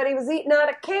and everybody was eating out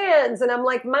of cans. And I'm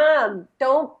like, Mom,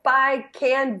 don't buy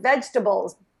canned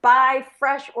vegetables. Buy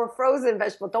fresh or frozen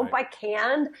vegetables. Don't buy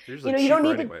canned. You don't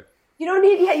need to. You don't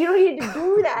need to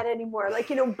do that anymore. Like,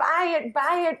 buy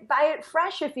it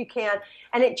fresh if you can.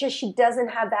 And she doesn't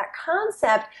have that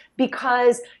concept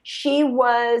because she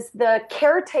was the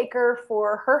caretaker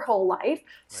for her whole life.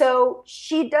 So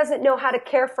she doesn't know how to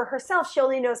care for herself. She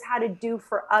only knows how to do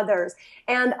for others.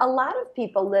 And a lot of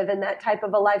people live in that type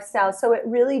of a lifestyle. So it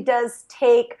really does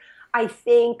take, I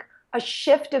think, a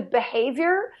shift of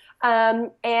behavior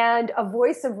and a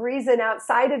voice of reason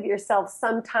outside of yourself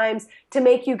sometimes to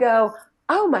make you go,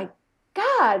 oh my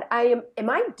God, am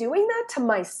I doing that to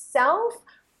myself?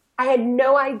 I had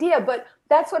no idea. But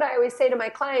that's what I always say to my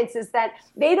clients is that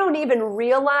they don't even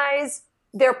realize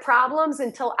their problems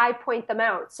until I point them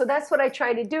out. So that's what I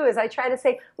try to do is I try to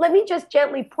say, let me just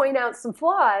gently point out some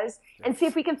flaws and see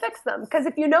if we can fix them. Because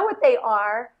if you know what they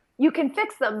are, you can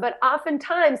fix them. But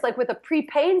oftentimes, like with a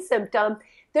pre-pain symptom,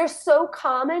 they're so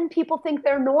common, people think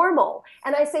they're normal.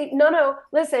 And I say, no,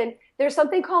 listen, there's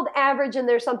something called average and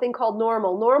there's something called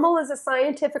normal. Normal is a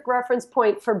scientific reference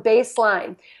point for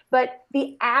baseline. But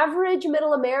the average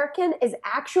middle American is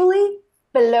actually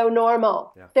below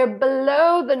normal. Yeah. They're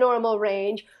below the normal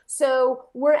range. So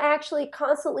we're actually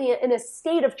constantly in a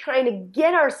state of trying to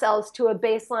get ourselves to a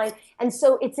baseline. And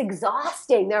so it's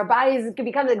exhausting. Their bodies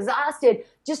become exhausted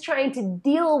just trying to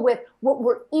deal with what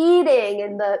we're eating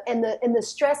and the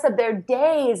stress of their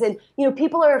days. And,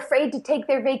 people are afraid to take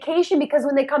their vacation because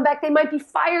when they come back, they might be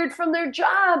fired from their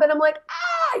job. And I'm like,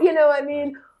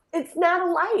 it's not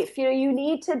a life. You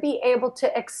need to be able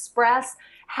to express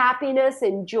happiness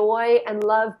and joy and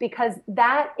love because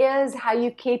that is how you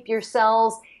keep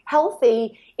yourselves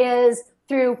healthy is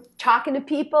through talking to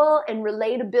people and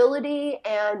relatability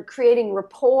and creating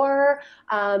rapport,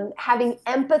 having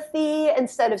empathy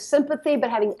instead of sympathy, but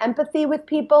having empathy with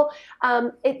people.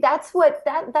 That's what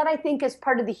I think is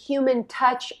part of the human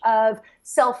touch of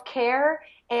self-care.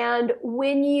 And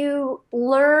when you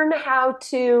learn how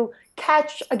to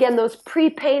catch, again, those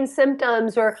pre-pain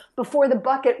symptoms or before the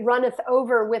bucket runneth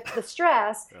over with the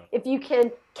stress, if you can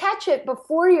catch it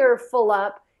before you're full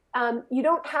up, you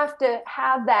don't have to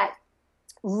have that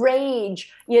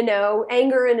rage,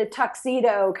 anger in a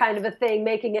tuxedo kind of a thing,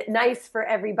 making it nice for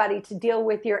everybody to deal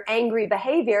with your angry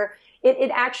behavior.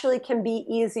 It actually can be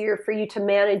easier for you to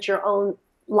manage your own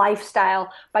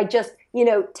lifestyle by just,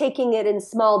 taking it in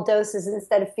small doses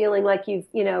instead of feeling like you've,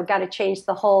 got to change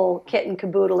the whole kit and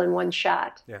caboodle in one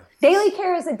shot. Yeah. Daily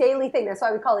care is a daily thing. That's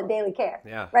why we call it daily care.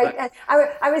 Yeah. Right? And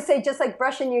I would say just like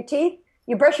brushing your teeth,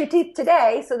 you brush your teeth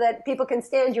today so that people can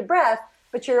stand your breath,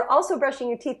 but you're also brushing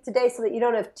your teeth today so that you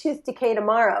don't have tooth decay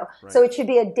tomorrow. Right. So it should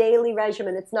be a daily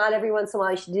regimen. It's not every once in a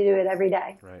while. You should do it every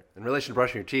day. Right. In relation to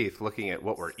brushing your teeth, looking at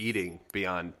what we're eating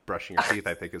beyond brushing your teeth,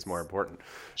 I think is more important.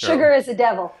 Sugar is the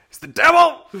devil. It's the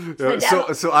devil. It's the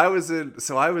devil. So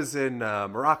I was in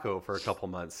Morocco for a couple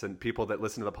months, and people that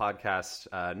listen to the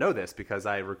podcast know this because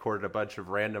I recorded a bunch of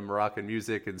random Moroccan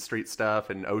music and street stuff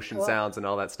and ocean sounds and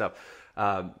all that stuff.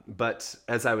 But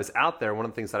as I was out there, one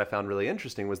of the things that I found really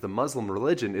interesting was the Muslim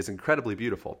religion is incredibly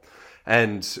beautiful.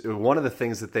 And one of the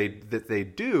things that they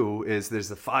do is there's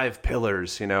the 5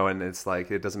 pillars, and it's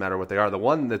like, it doesn't matter what they are. The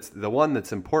one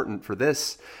that's important for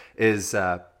this is,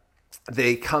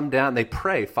 they come down, they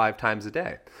pray 5 times a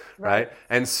day. Right.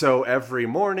 And so every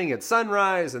morning at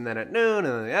sunrise and then at noon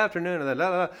and then in the afternoon and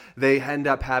then they end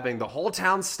up having the whole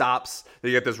town stops.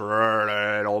 They get this over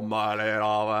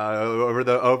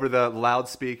the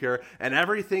loudspeaker and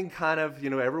everything kind of,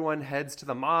 everyone heads to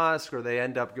the mosque or they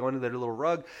end up going to their little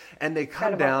rug and they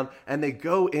come down and they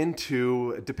go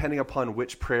into, depending upon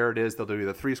which prayer it is, they'll do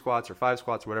either 3 squats or 5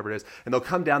 squats or whatever it is. And they'll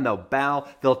come down, they'll bow,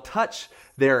 they'll touch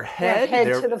their head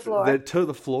to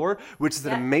the floor, which is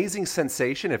an amazing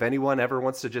sensation. If anyone ever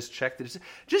wants to just check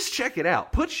it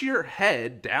out. Put your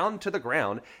head down to the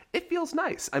ground it feels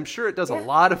nice. I'm sure it does a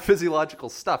lot of physiological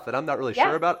stuff that I'm not really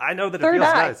sure about. I know that it Third feels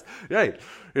eye. nice. Right.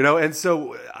 You know, and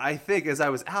so I think as I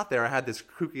was out there, I had this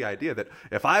kooky idea that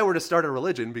if I were to start a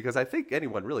religion, because I think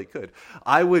anyone really could,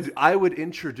 I would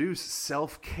introduce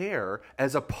self-care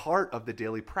as a part of the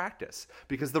daily practice.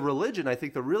 Because the religion, I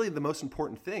think the most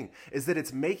important thing is that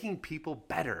it's making people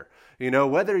better. You know,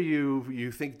 whether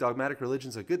you think dogmatic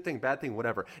religion's a good thing, bad thing,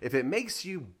 whatever, if it makes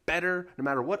you better, no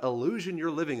matter what illusion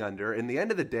you're living under, in the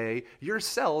end of the day, your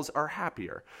cells are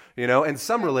happier. You know, and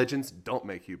some religions don't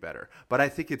make you better. But I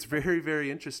think it's very, very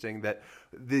interesting that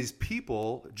these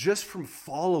people, just from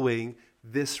following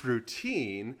this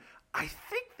routine, I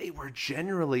think they were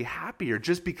generally happier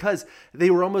just because they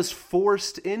were almost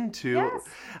forced into. Yes.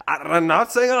 I'm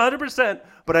not saying 100%,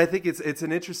 but I think it's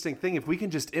an interesting thing if we can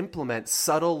just implement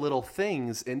subtle little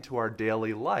things into our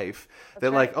daily life.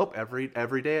 That like,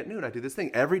 every day at noon I do this thing.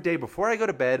 Every day before I go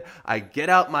to bed, I get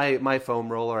out my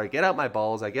foam roller, I get out my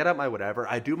balls, I get out my whatever.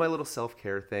 I do my little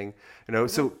self-care thing. You know,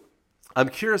 so I'm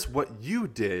curious what you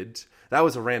did. That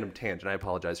was a random tangent. I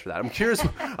apologize for that. I'm curious.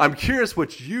 I'm curious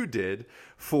what you did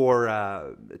for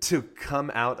to come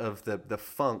out of the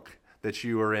funk that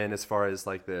you were in, as far as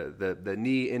like the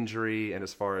knee injury, and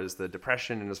as far as the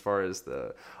depression, and as far as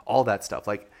all that stuff.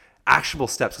 Like actionable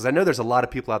steps, because I know there's a lot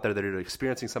of people out there that are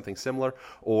experiencing something similar,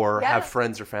 or have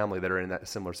friends or family that are in that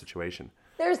similar situation.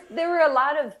 There were a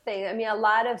lot of things. I mean, a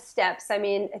lot of steps. I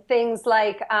mean, things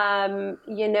like,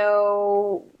 you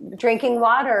know, drinking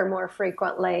water more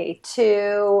frequently,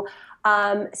 to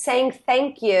saying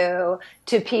thank you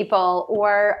to people,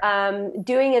 or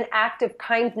doing an act of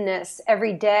kindness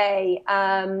every day.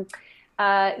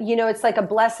 You know, it's like a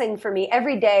blessing for me.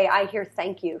 Every day I hear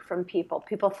thank you from people.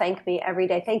 People thank me every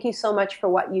day. Thank you so much for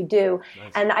what you do.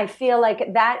 Nice. And I feel like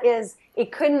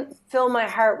it couldn't fill my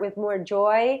heart with more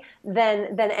joy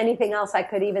than anything else I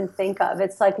could even think of.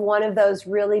 It's like one of those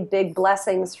really big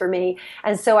blessings for me.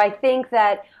 And so I think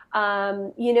that,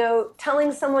 you know,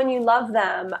 telling someone you love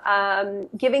them,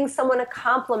 giving someone a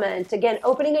compliment, again,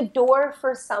 opening a door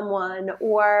for someone,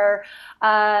 or,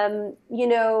 you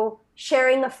know,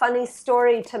 sharing a funny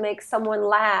story to make someone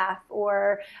laugh,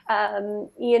 or,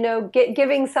 you know,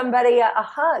 giving somebody a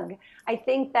hug. I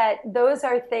think that those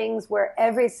are things where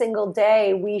every single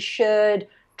day we should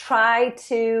try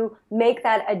to make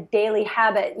that a daily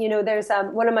habit. You know, there's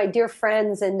one of my dear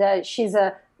friends, and she's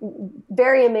a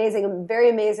very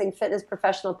amazing fitness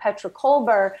professional, Petra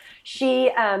Kolber.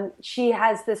 She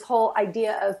has this whole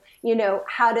idea of, you know,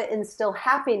 how to instill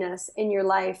happiness in your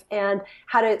life, and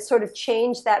how to sort of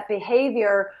change that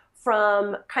behavior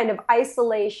from kind of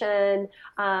isolation,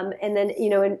 and then, you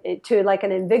know, to like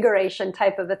an invigoration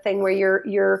type of a thing, where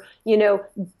you're you know,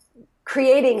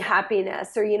 creating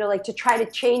happiness, or, you know, like to try to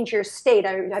change your state.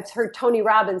 I've heard Tony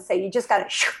Robbins say, you just gotta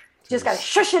shush it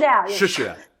out. Shush it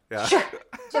out. Yeah.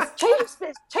 Just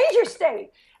change your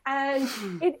state. And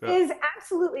it is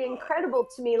absolutely incredible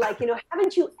to me. Like, you know,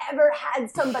 haven't you ever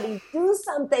had somebody do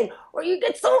something where you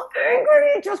get so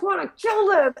angry you just want to kill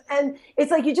them? And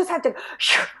it's like you just have to,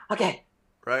 okay,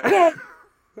 right? Okay.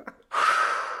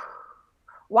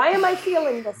 Why am I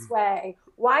feeling this way?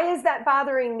 Why is that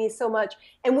bothering me so much?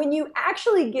 And when you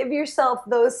actually give yourself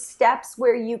those steps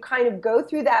where you kind of go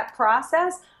through that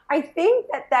process, I think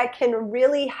that can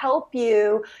really help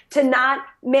you to not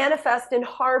manifest and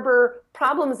harbor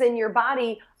problems in your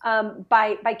body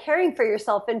by caring for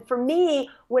yourself. And for me,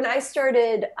 when I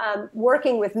started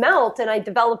working with Melt and I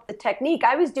developed the technique,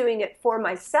 I was doing it for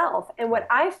myself. And what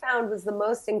I found was the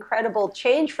most incredible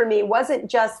change for me wasn't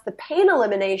just the pain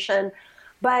elimination,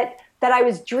 but that I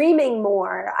was dreaming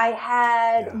more. I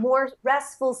had more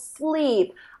restful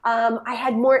sleep. I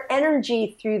had more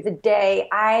energy through the day.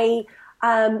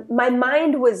 My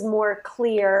mind was more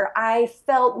clear. I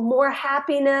felt more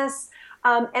happiness.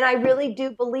 And I really do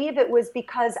believe it was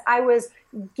because I was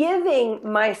giving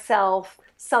myself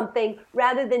something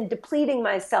rather than depleting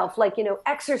myself, like, you know,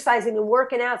 exercising and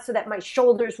working out so that my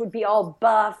shoulders would be all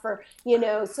buff, or, you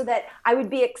know, so that I would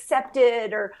be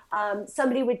accepted, or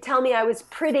somebody would tell me I was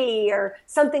pretty, or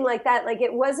something like that. Like,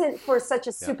 it wasn't for such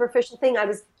a superficial thing. I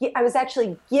was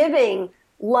actually giving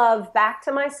love back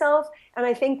to myself. And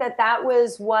I think that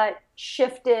was what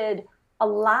shifted a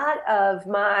lot of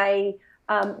my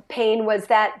pain, was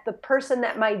that the person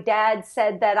that my dad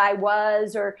said that I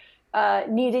was, or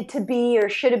needed to be, or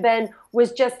should have been,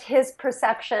 was just his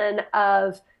perception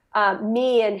of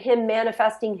me, and him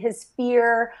manifesting his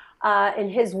fear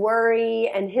and his worry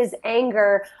and his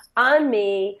anger on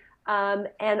me.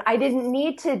 And I didn't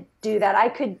need to do that. I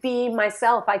could be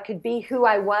myself. I could be who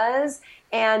I was,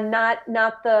 and not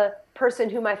the person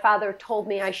who my father told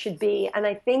me I should be. And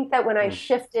I think that when I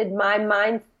shifted my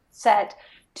mind mindset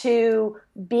to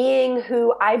being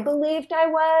who I believed I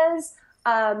was,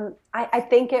 I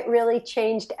think it really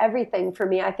changed everything for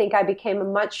me. I think I became a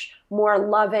much more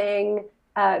loving,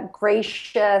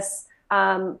 gracious,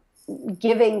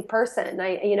 giving person.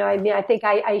 I think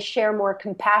I share more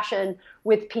compassion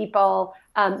with people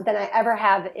than I ever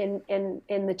have in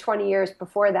the 20 years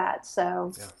before that.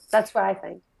 So that's what I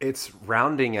think. It's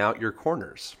rounding out your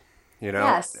corners.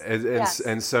 Yes.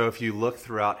 And so if you look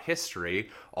throughout history,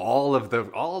 all of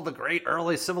the great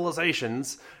early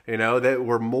civilizations, that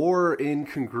were more in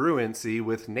congruency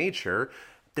with nature,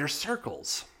 they're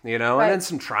circles, Right. and then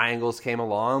some triangles came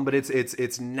along, but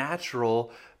it's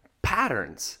natural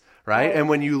patterns. Right? And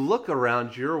when you look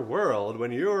around your world,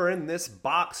 when you're in this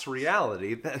box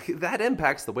reality, that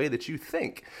impacts the way that you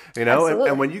think,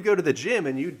 and when you go to the gym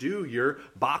and you do your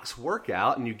box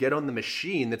workout and you get on the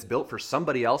machine that's built for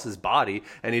somebody else's body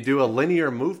and you do a linear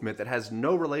movement that has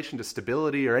no relation to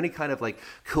stability or any kind of like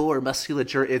core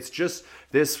musculature, it's just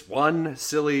this one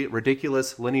silly,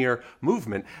 ridiculous linear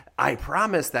movement. I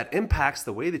promise that impacts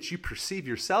the way that you perceive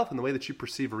yourself and the way that you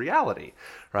perceive reality,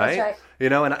 right? That's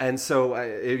right. And so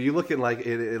if you look at like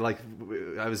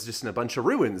I was just in a bunch of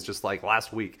ruins just like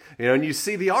last week, and you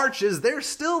see the arches, they're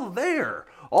still there.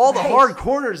 All the hard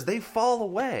corners, they fall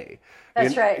away.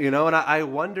 That's right. And I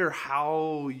wonder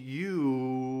how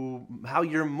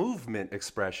your movement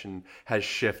expression has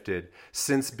shifted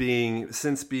since being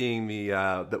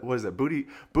the what is it, booty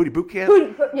boot camp?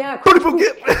 Booty boot camp.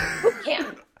 Boot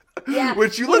camp. Yeah.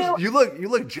 Which you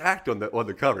look jacked on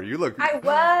the cover. You look. I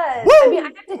was. Woo! I mean, I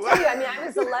have to tell you. I mean, I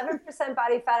was 11%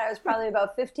 body fat. I was probably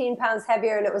about 15 pounds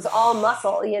heavier, and it was all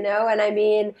muscle. And I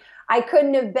mean, I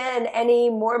couldn't have been any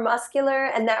more muscular.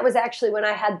 And that was actually when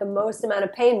I had the most amount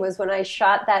of pain. Was when I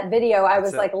shot that video. I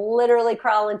was like literally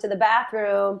crawling to the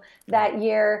bathroom that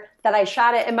year that I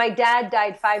shot it. And my dad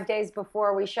died 5 days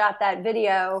before we shot that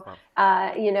video. Wow.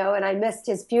 And I missed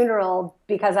his funeral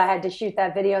because I had to shoot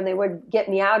that video, and they would get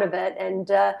me out of it. And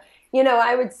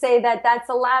I would say that that's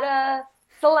a lot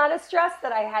of stress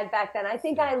that I had back then. I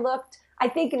think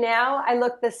now I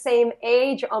look the same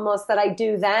age almost that I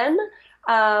do then,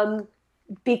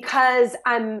 because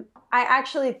I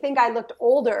actually think I looked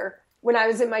older when I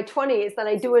was in my 20s than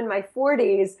I do in my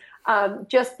 40s,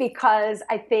 just because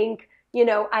I think,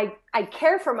 I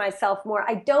care for myself more.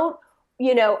 I don't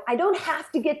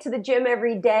have to get to the gym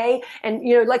every day and,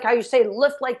 like how you say,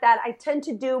 lift like that. I tend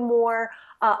to do more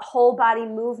whole body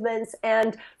movements.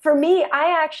 And for me,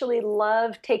 I actually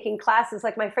love taking classes.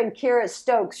 Like my friend Kira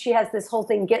Stokes, she has this whole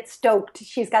thing, Get Stoked.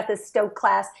 She's got this Stoke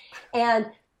class.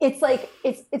 And it's like,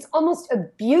 it's almost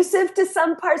abusive to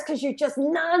some parts because you're just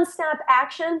nonstop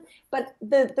action. But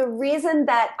the reason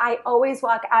that I always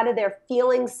walk out of there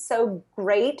feeling so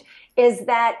great is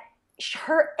that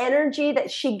her energy that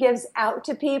she gives out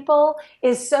to people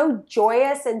is so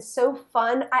joyous and so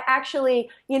fun. I actually,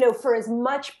 for as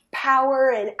much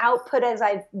power and output as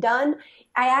I've done,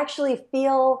 I actually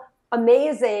feel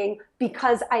amazing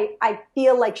because I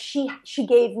feel like she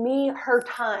gave me her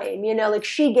time, like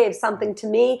she gave something to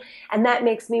me, and that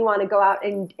makes me want to go out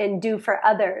and do for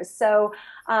others. So,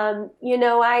 I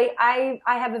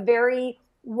have a very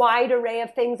wide array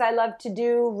of things I love to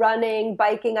do: running,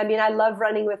 biking. I mean, I love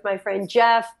running with my friend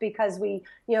Jeff because we,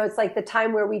 it's like the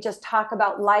time where we just talk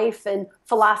about life and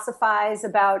philosophize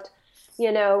about,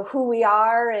 who we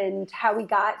are and how we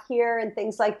got here and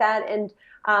things like that. And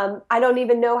I don't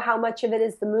even know how much of it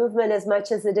is the movement as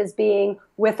much as it is being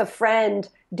with a friend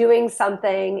doing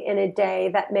something in a day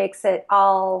that makes it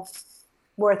all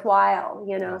worthwhile,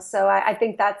 So I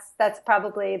think that's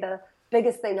probably the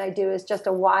biggest thing I do, is just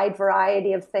a wide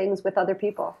variety of things with other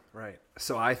people. Right.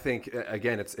 So I think,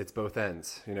 again, it's both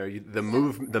ends. The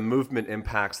movement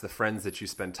impacts the friends that you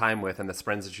spend time with, and the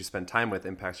friends that you spend time with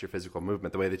impacts your physical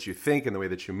movement, the way that you think and the way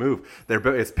that you move.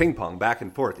 It's ping pong, back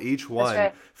and forth. Each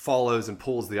one follows and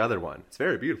pulls the other one. It's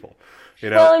very beautiful.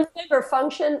 Well, and remember,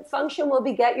 function will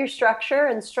beget your structure,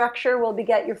 and structure will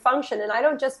beget your function. And I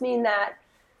don't just mean that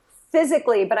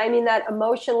physically, but I mean that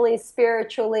emotionally,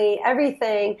 spiritually,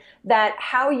 everything. That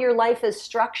how your life is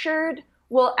structured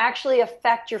will actually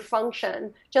affect your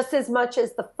function just as much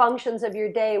as the functions of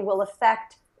your day will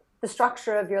affect the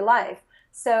structure of your life.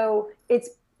 So it's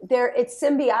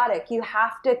symbiotic. You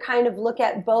have to kind of look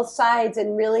at both sides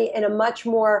and really in a much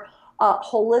more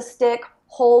holistic,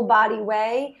 whole body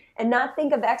way, and not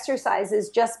think of exercise as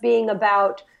just being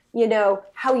about,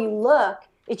 how you look.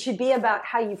 It should be about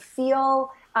how you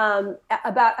feel,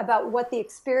 about what the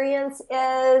experience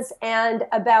is, and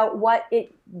about what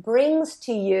it brings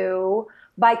to you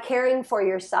by caring for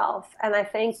yourself. And I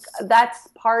think that's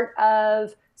part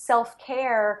of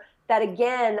self-care that,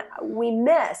 again, we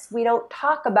miss. We don't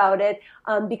talk about it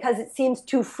because it seems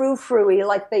too frou-frou-y,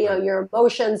 like your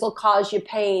emotions will cause you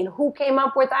pain. Who came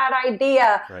up with that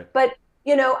idea? Right. But,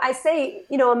 I say,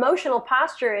 emotional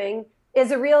posturing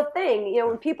is a real thing.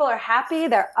 When people are happy,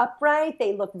 they're upright,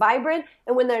 they look vibrant.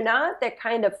 And when they're not, they're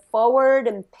kind of forward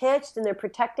and pitched and they're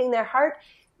protecting their heart.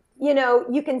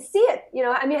 You can see it.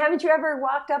 Haven't you ever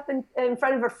walked up in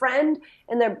front of a friend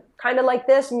and they're kind of like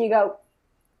this and you go,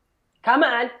 come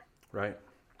on. Right.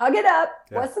 Hug it up.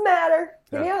 Yeah. What's the matter?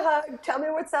 Give me Yeah. a hug. Tell me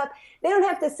what's up. They don't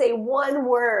have to say one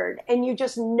word, and you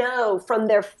just know from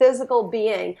their physical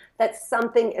being that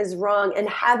something is wrong. And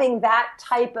having that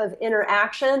type of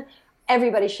interaction,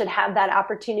 everybody should have that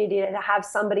opportunity to have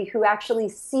somebody who actually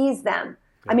sees them.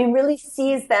 Really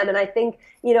sees them. And I think,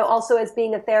 also as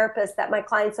being a therapist, that my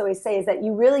clients always say is that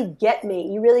you really get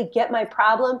me. You really get my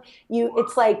problem.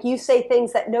 It's like you say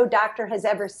things that no doctor has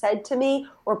ever said to me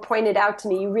or pointed out to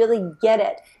me. You really get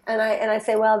it. And I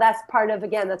say, well, that's part of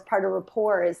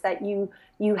rapport, is that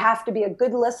you have to be a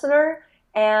good listener.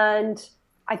 And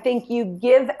I think you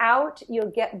give out,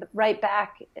 you'll get right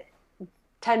back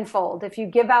tenfold. If you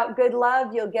give out good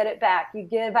love, you'll get it back. You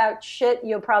give out shit,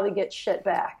 you'll probably get shit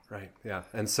back. Right. Yeah.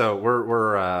 And so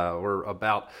we're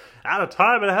about out of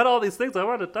time, and I had all these things I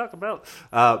wanted to talk about.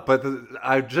 But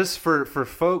I just for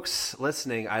folks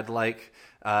listening, I'd like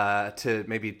to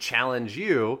maybe challenge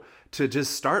you to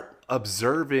just start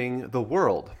observing the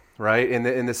world. Right,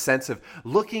 in the sense of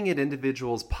looking at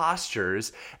individuals'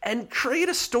 postures and create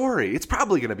a story. It's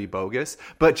probably going to be bogus,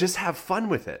 but just have fun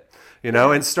with it,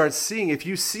 and start seeing. If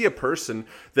you see a person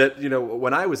that,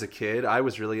 when I was a kid, I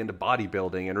was really into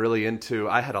bodybuilding and really into.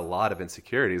 I had a lot of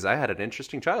insecurities. I had an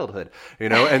interesting childhood,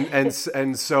 and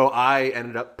so I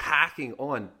ended up packing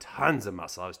on tons of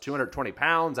muscle. I was 220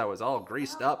 pounds. I was all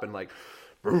greased up and like.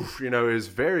 It was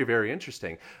very, very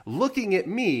interesting. Looking at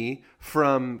me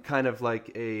from kind of like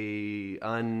a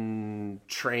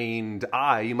untrained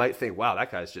eye, you might think, wow,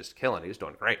 that guy's just killing it. He's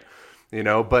doing great.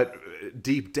 But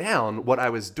deep down, what I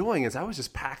was doing is I was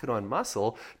just packing on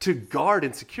muscle to guard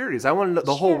insecurities. I wanted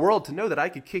the whole world to know that I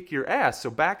could kick your ass. So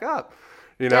back up.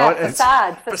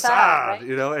 Facade, right?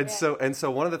 And so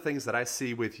one of the things that I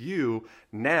see with you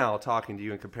now, talking to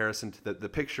you in comparison to the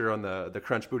picture on the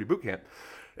Crunch Booty Boot Camp,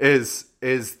 is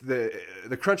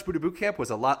the Crunch Booty Boot Camp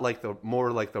was a lot like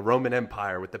the Roman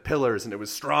Empire with the pillars, and it was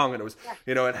strong, and it was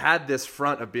it had this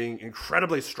front of being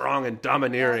incredibly strong and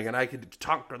domineering, and I could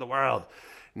conquer the world.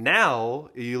 Now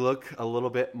you look a little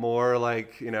bit more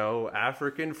like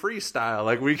African freestyle.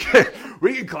 Like we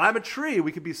can climb a tree,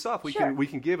 we can be soft, we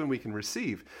can give and we can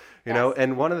receive.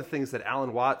 And one of the things that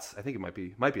Alan Watts, I think it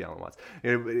might be Alan Watts,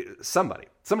 somebody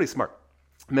smart,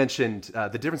 mentioned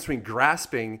the difference between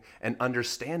grasping and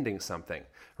understanding something,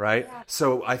 right? Yeah.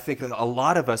 So I think that a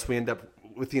lot of us, we end up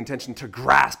with the intention to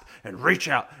grasp and reach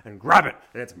out and grab it,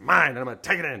 and it's mine, and I'm going to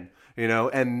take it in,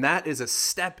 and that is a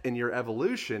step in your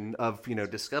evolution of,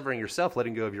 discovering yourself,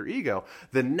 letting go of your ego.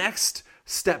 The next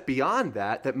step beyond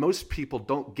that most people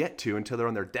don't get to until they're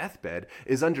on their deathbed,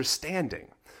 is understanding.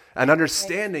 And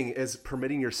understanding is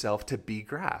permitting yourself to be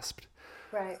grasped.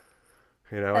 Right.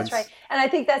 That's right. And I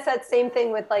think that's that same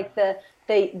thing with like the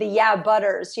yeah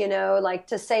butters, like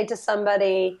to say to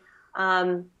somebody,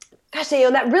 gosh,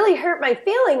 that really hurt my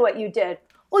feeling what you did.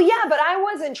 Well, yeah, but I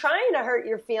wasn't trying to hurt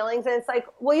your feelings. And it's like,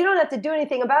 well, you don't have to do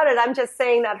anything about it. I'm just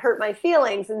saying that hurt my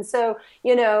feelings. And so,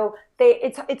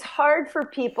 it's hard for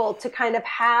people to kind of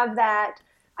have that,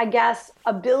 I guess,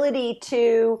 ability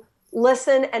to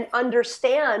listen and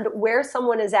understand where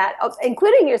someone is at,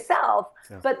 including yourself.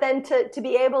 Yeah. But then to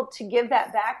be able to give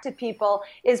that back to people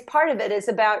is part of it, is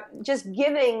about just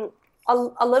giving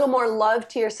a little more love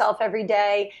to yourself every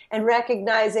day and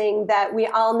recognizing that we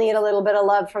all need a little bit of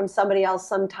love from somebody else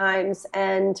sometimes.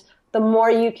 And the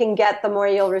more you can get, the more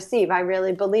you'll receive. I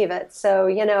really believe it. So,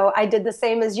 I did the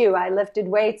same as you. I lifted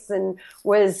weights and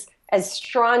was as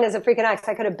strong as a freaking ox.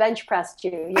 I could have bench pressed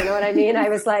you. You know what I mean? I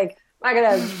was like, I could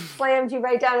have slammed you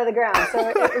right down to the ground.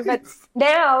 So, but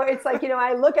now it's like,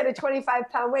 I look at a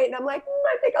 25-pound weight and I'm like,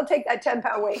 I think I'll take that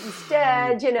 10-pound weight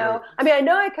instead, Right. I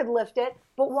know I could lift it,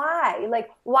 but why? Like,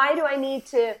 why do I need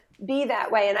to be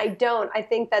that way? And I don't. I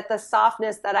think that the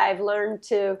softness that I've learned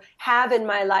to have in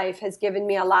my life has given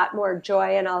me a lot more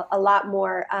joy and a lot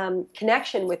more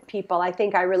connection with people. I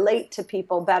think I relate to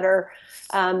people better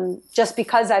just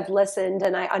because I've listened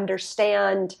and I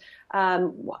understand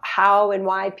how and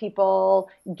why people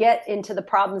get into the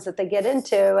problems that they get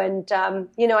into. And,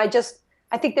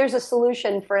 I think there's a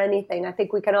solution for anything. I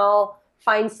think we can all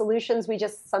find solutions. We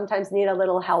just sometimes need a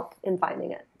little help in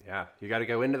finding it. Yeah, you got to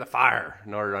go into the fire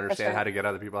in order to understand how to get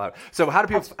other people out. So how do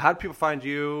people find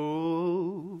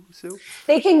you, Sue?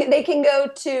 They can go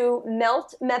to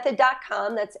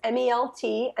meltmethod.com. That's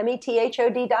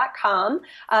MELTMETHOD.com.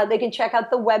 They can check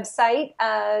out the website.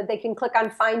 They can click on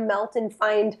Find Melt and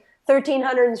find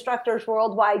 1,300 instructors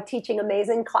worldwide teaching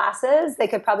amazing classes. They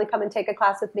could probably come and take a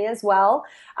class with me as well.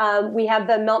 We have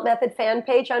the Melt Method fan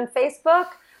page on Facebook.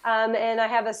 And I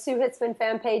have a Sue Hitzman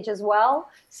fan page as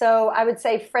well. So I would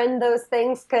say friend those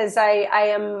things, because I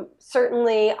am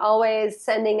certainly always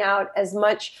sending out as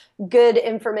much good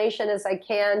information as I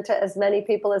can to as many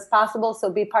people as possible.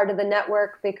 So be part of the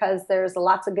network, because there's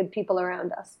lots of good people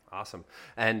around us. Awesome.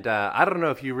 And I don't know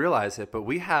if you realize it, but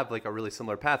we have like a really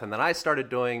similar path. And then I started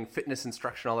doing fitness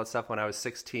instruction, all that stuff when I was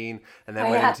 16, and then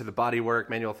went into the body work,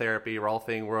 manual therapy,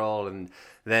 Rolfing world, and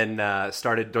then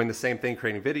started doing the same thing,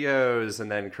 creating videos,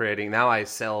 and then now I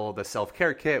sell the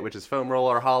self-care kit, which is foam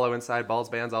roller, hollow inside, balls,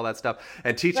 bands, all that stuff,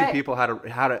 and teaching people how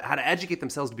to educate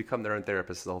themselves to become their own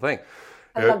therapists, the whole thing.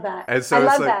 I love that. And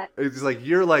so it's like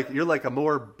you're like a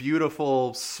more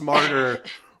beautiful, smarter,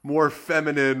 more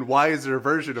feminine, wiser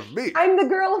version of me. I'm the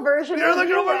girl version You're of the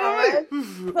girl version of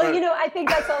me. Well, I think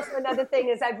that's also another thing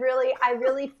is I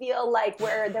really feel like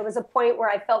where there was a point where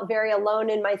I felt very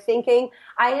alone in my thinking.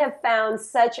 I have found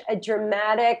such a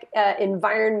dramatic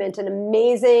environment, an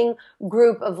amazing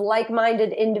group of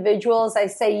like-minded individuals. I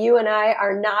say you and I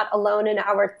are not alone in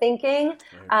our thinking.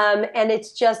 And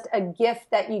it's just a gift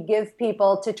that you give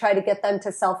people to try to get them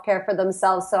to self-care for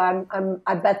themselves. So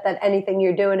I bet that anything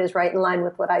you're doing is right in line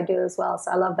with what I do as well.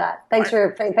 So I love that. Thanks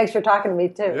for talking to me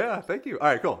too. Yeah, thank you. All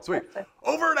right, cool. Sweet.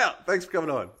 Over and out. Thanks for coming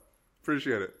on.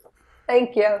 Appreciate it.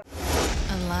 Thank you.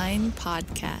 Align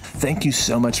Podcast. Thank you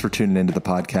so much for tuning into the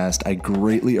podcast. I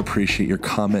greatly appreciate your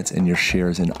comments and your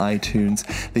shares in iTunes.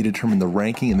 They determine the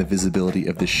ranking and the visibility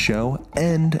of the show,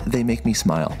 and they make me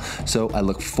smile. So I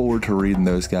look forward to reading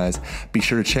those, guys. Be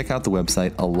sure to check out the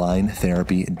website,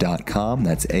 aligntherapy.com.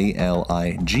 That's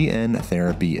ALIGN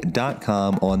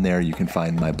therapy.com. On there, you can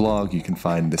find my blog. You can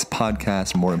find this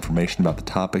podcast, more information about the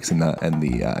topics and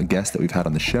the guests that we've had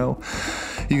on the show.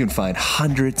 You can find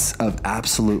hundreds of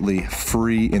absolutely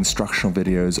free instructional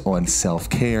videos on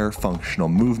self-care, functional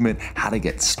movement, how to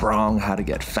get strong, how to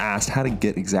get fast, how to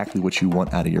get exactly what you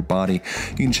want out of your body.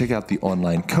 You can check out the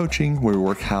online coaching where we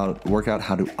work out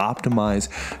how to optimize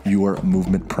your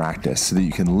movement practice so that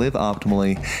you can live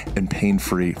optimally and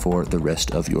pain-free for the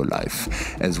rest of your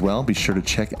life. As well, be sure to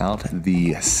check out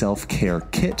the self-care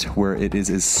kit where it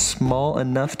is small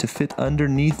enough to fit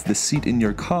underneath the seat in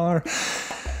your car.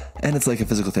 And it's like a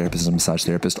physical therapist and a massage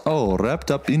therapist all wrapped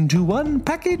up into one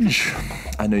package.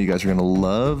 I know you guys are going to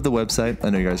love the website. I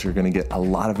know you guys are going to get a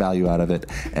lot of value out of it.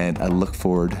 And I look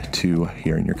forward to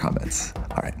hearing your comments.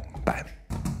 All right. Bye.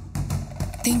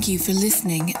 Thank you for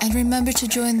listening, and remember to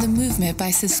join the movement by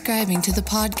subscribing to the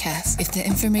podcast. If the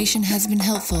information has been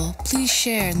helpful, please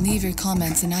share and leave your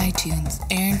comments in iTunes.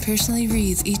 Aaron personally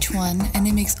reads each one, and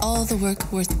it makes all the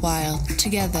work worthwhile.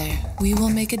 Together, we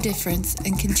will make a difference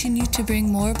and continue to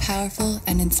bring more powerful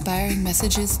and inspiring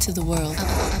messages to the world.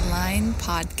 Align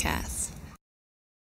Podcast.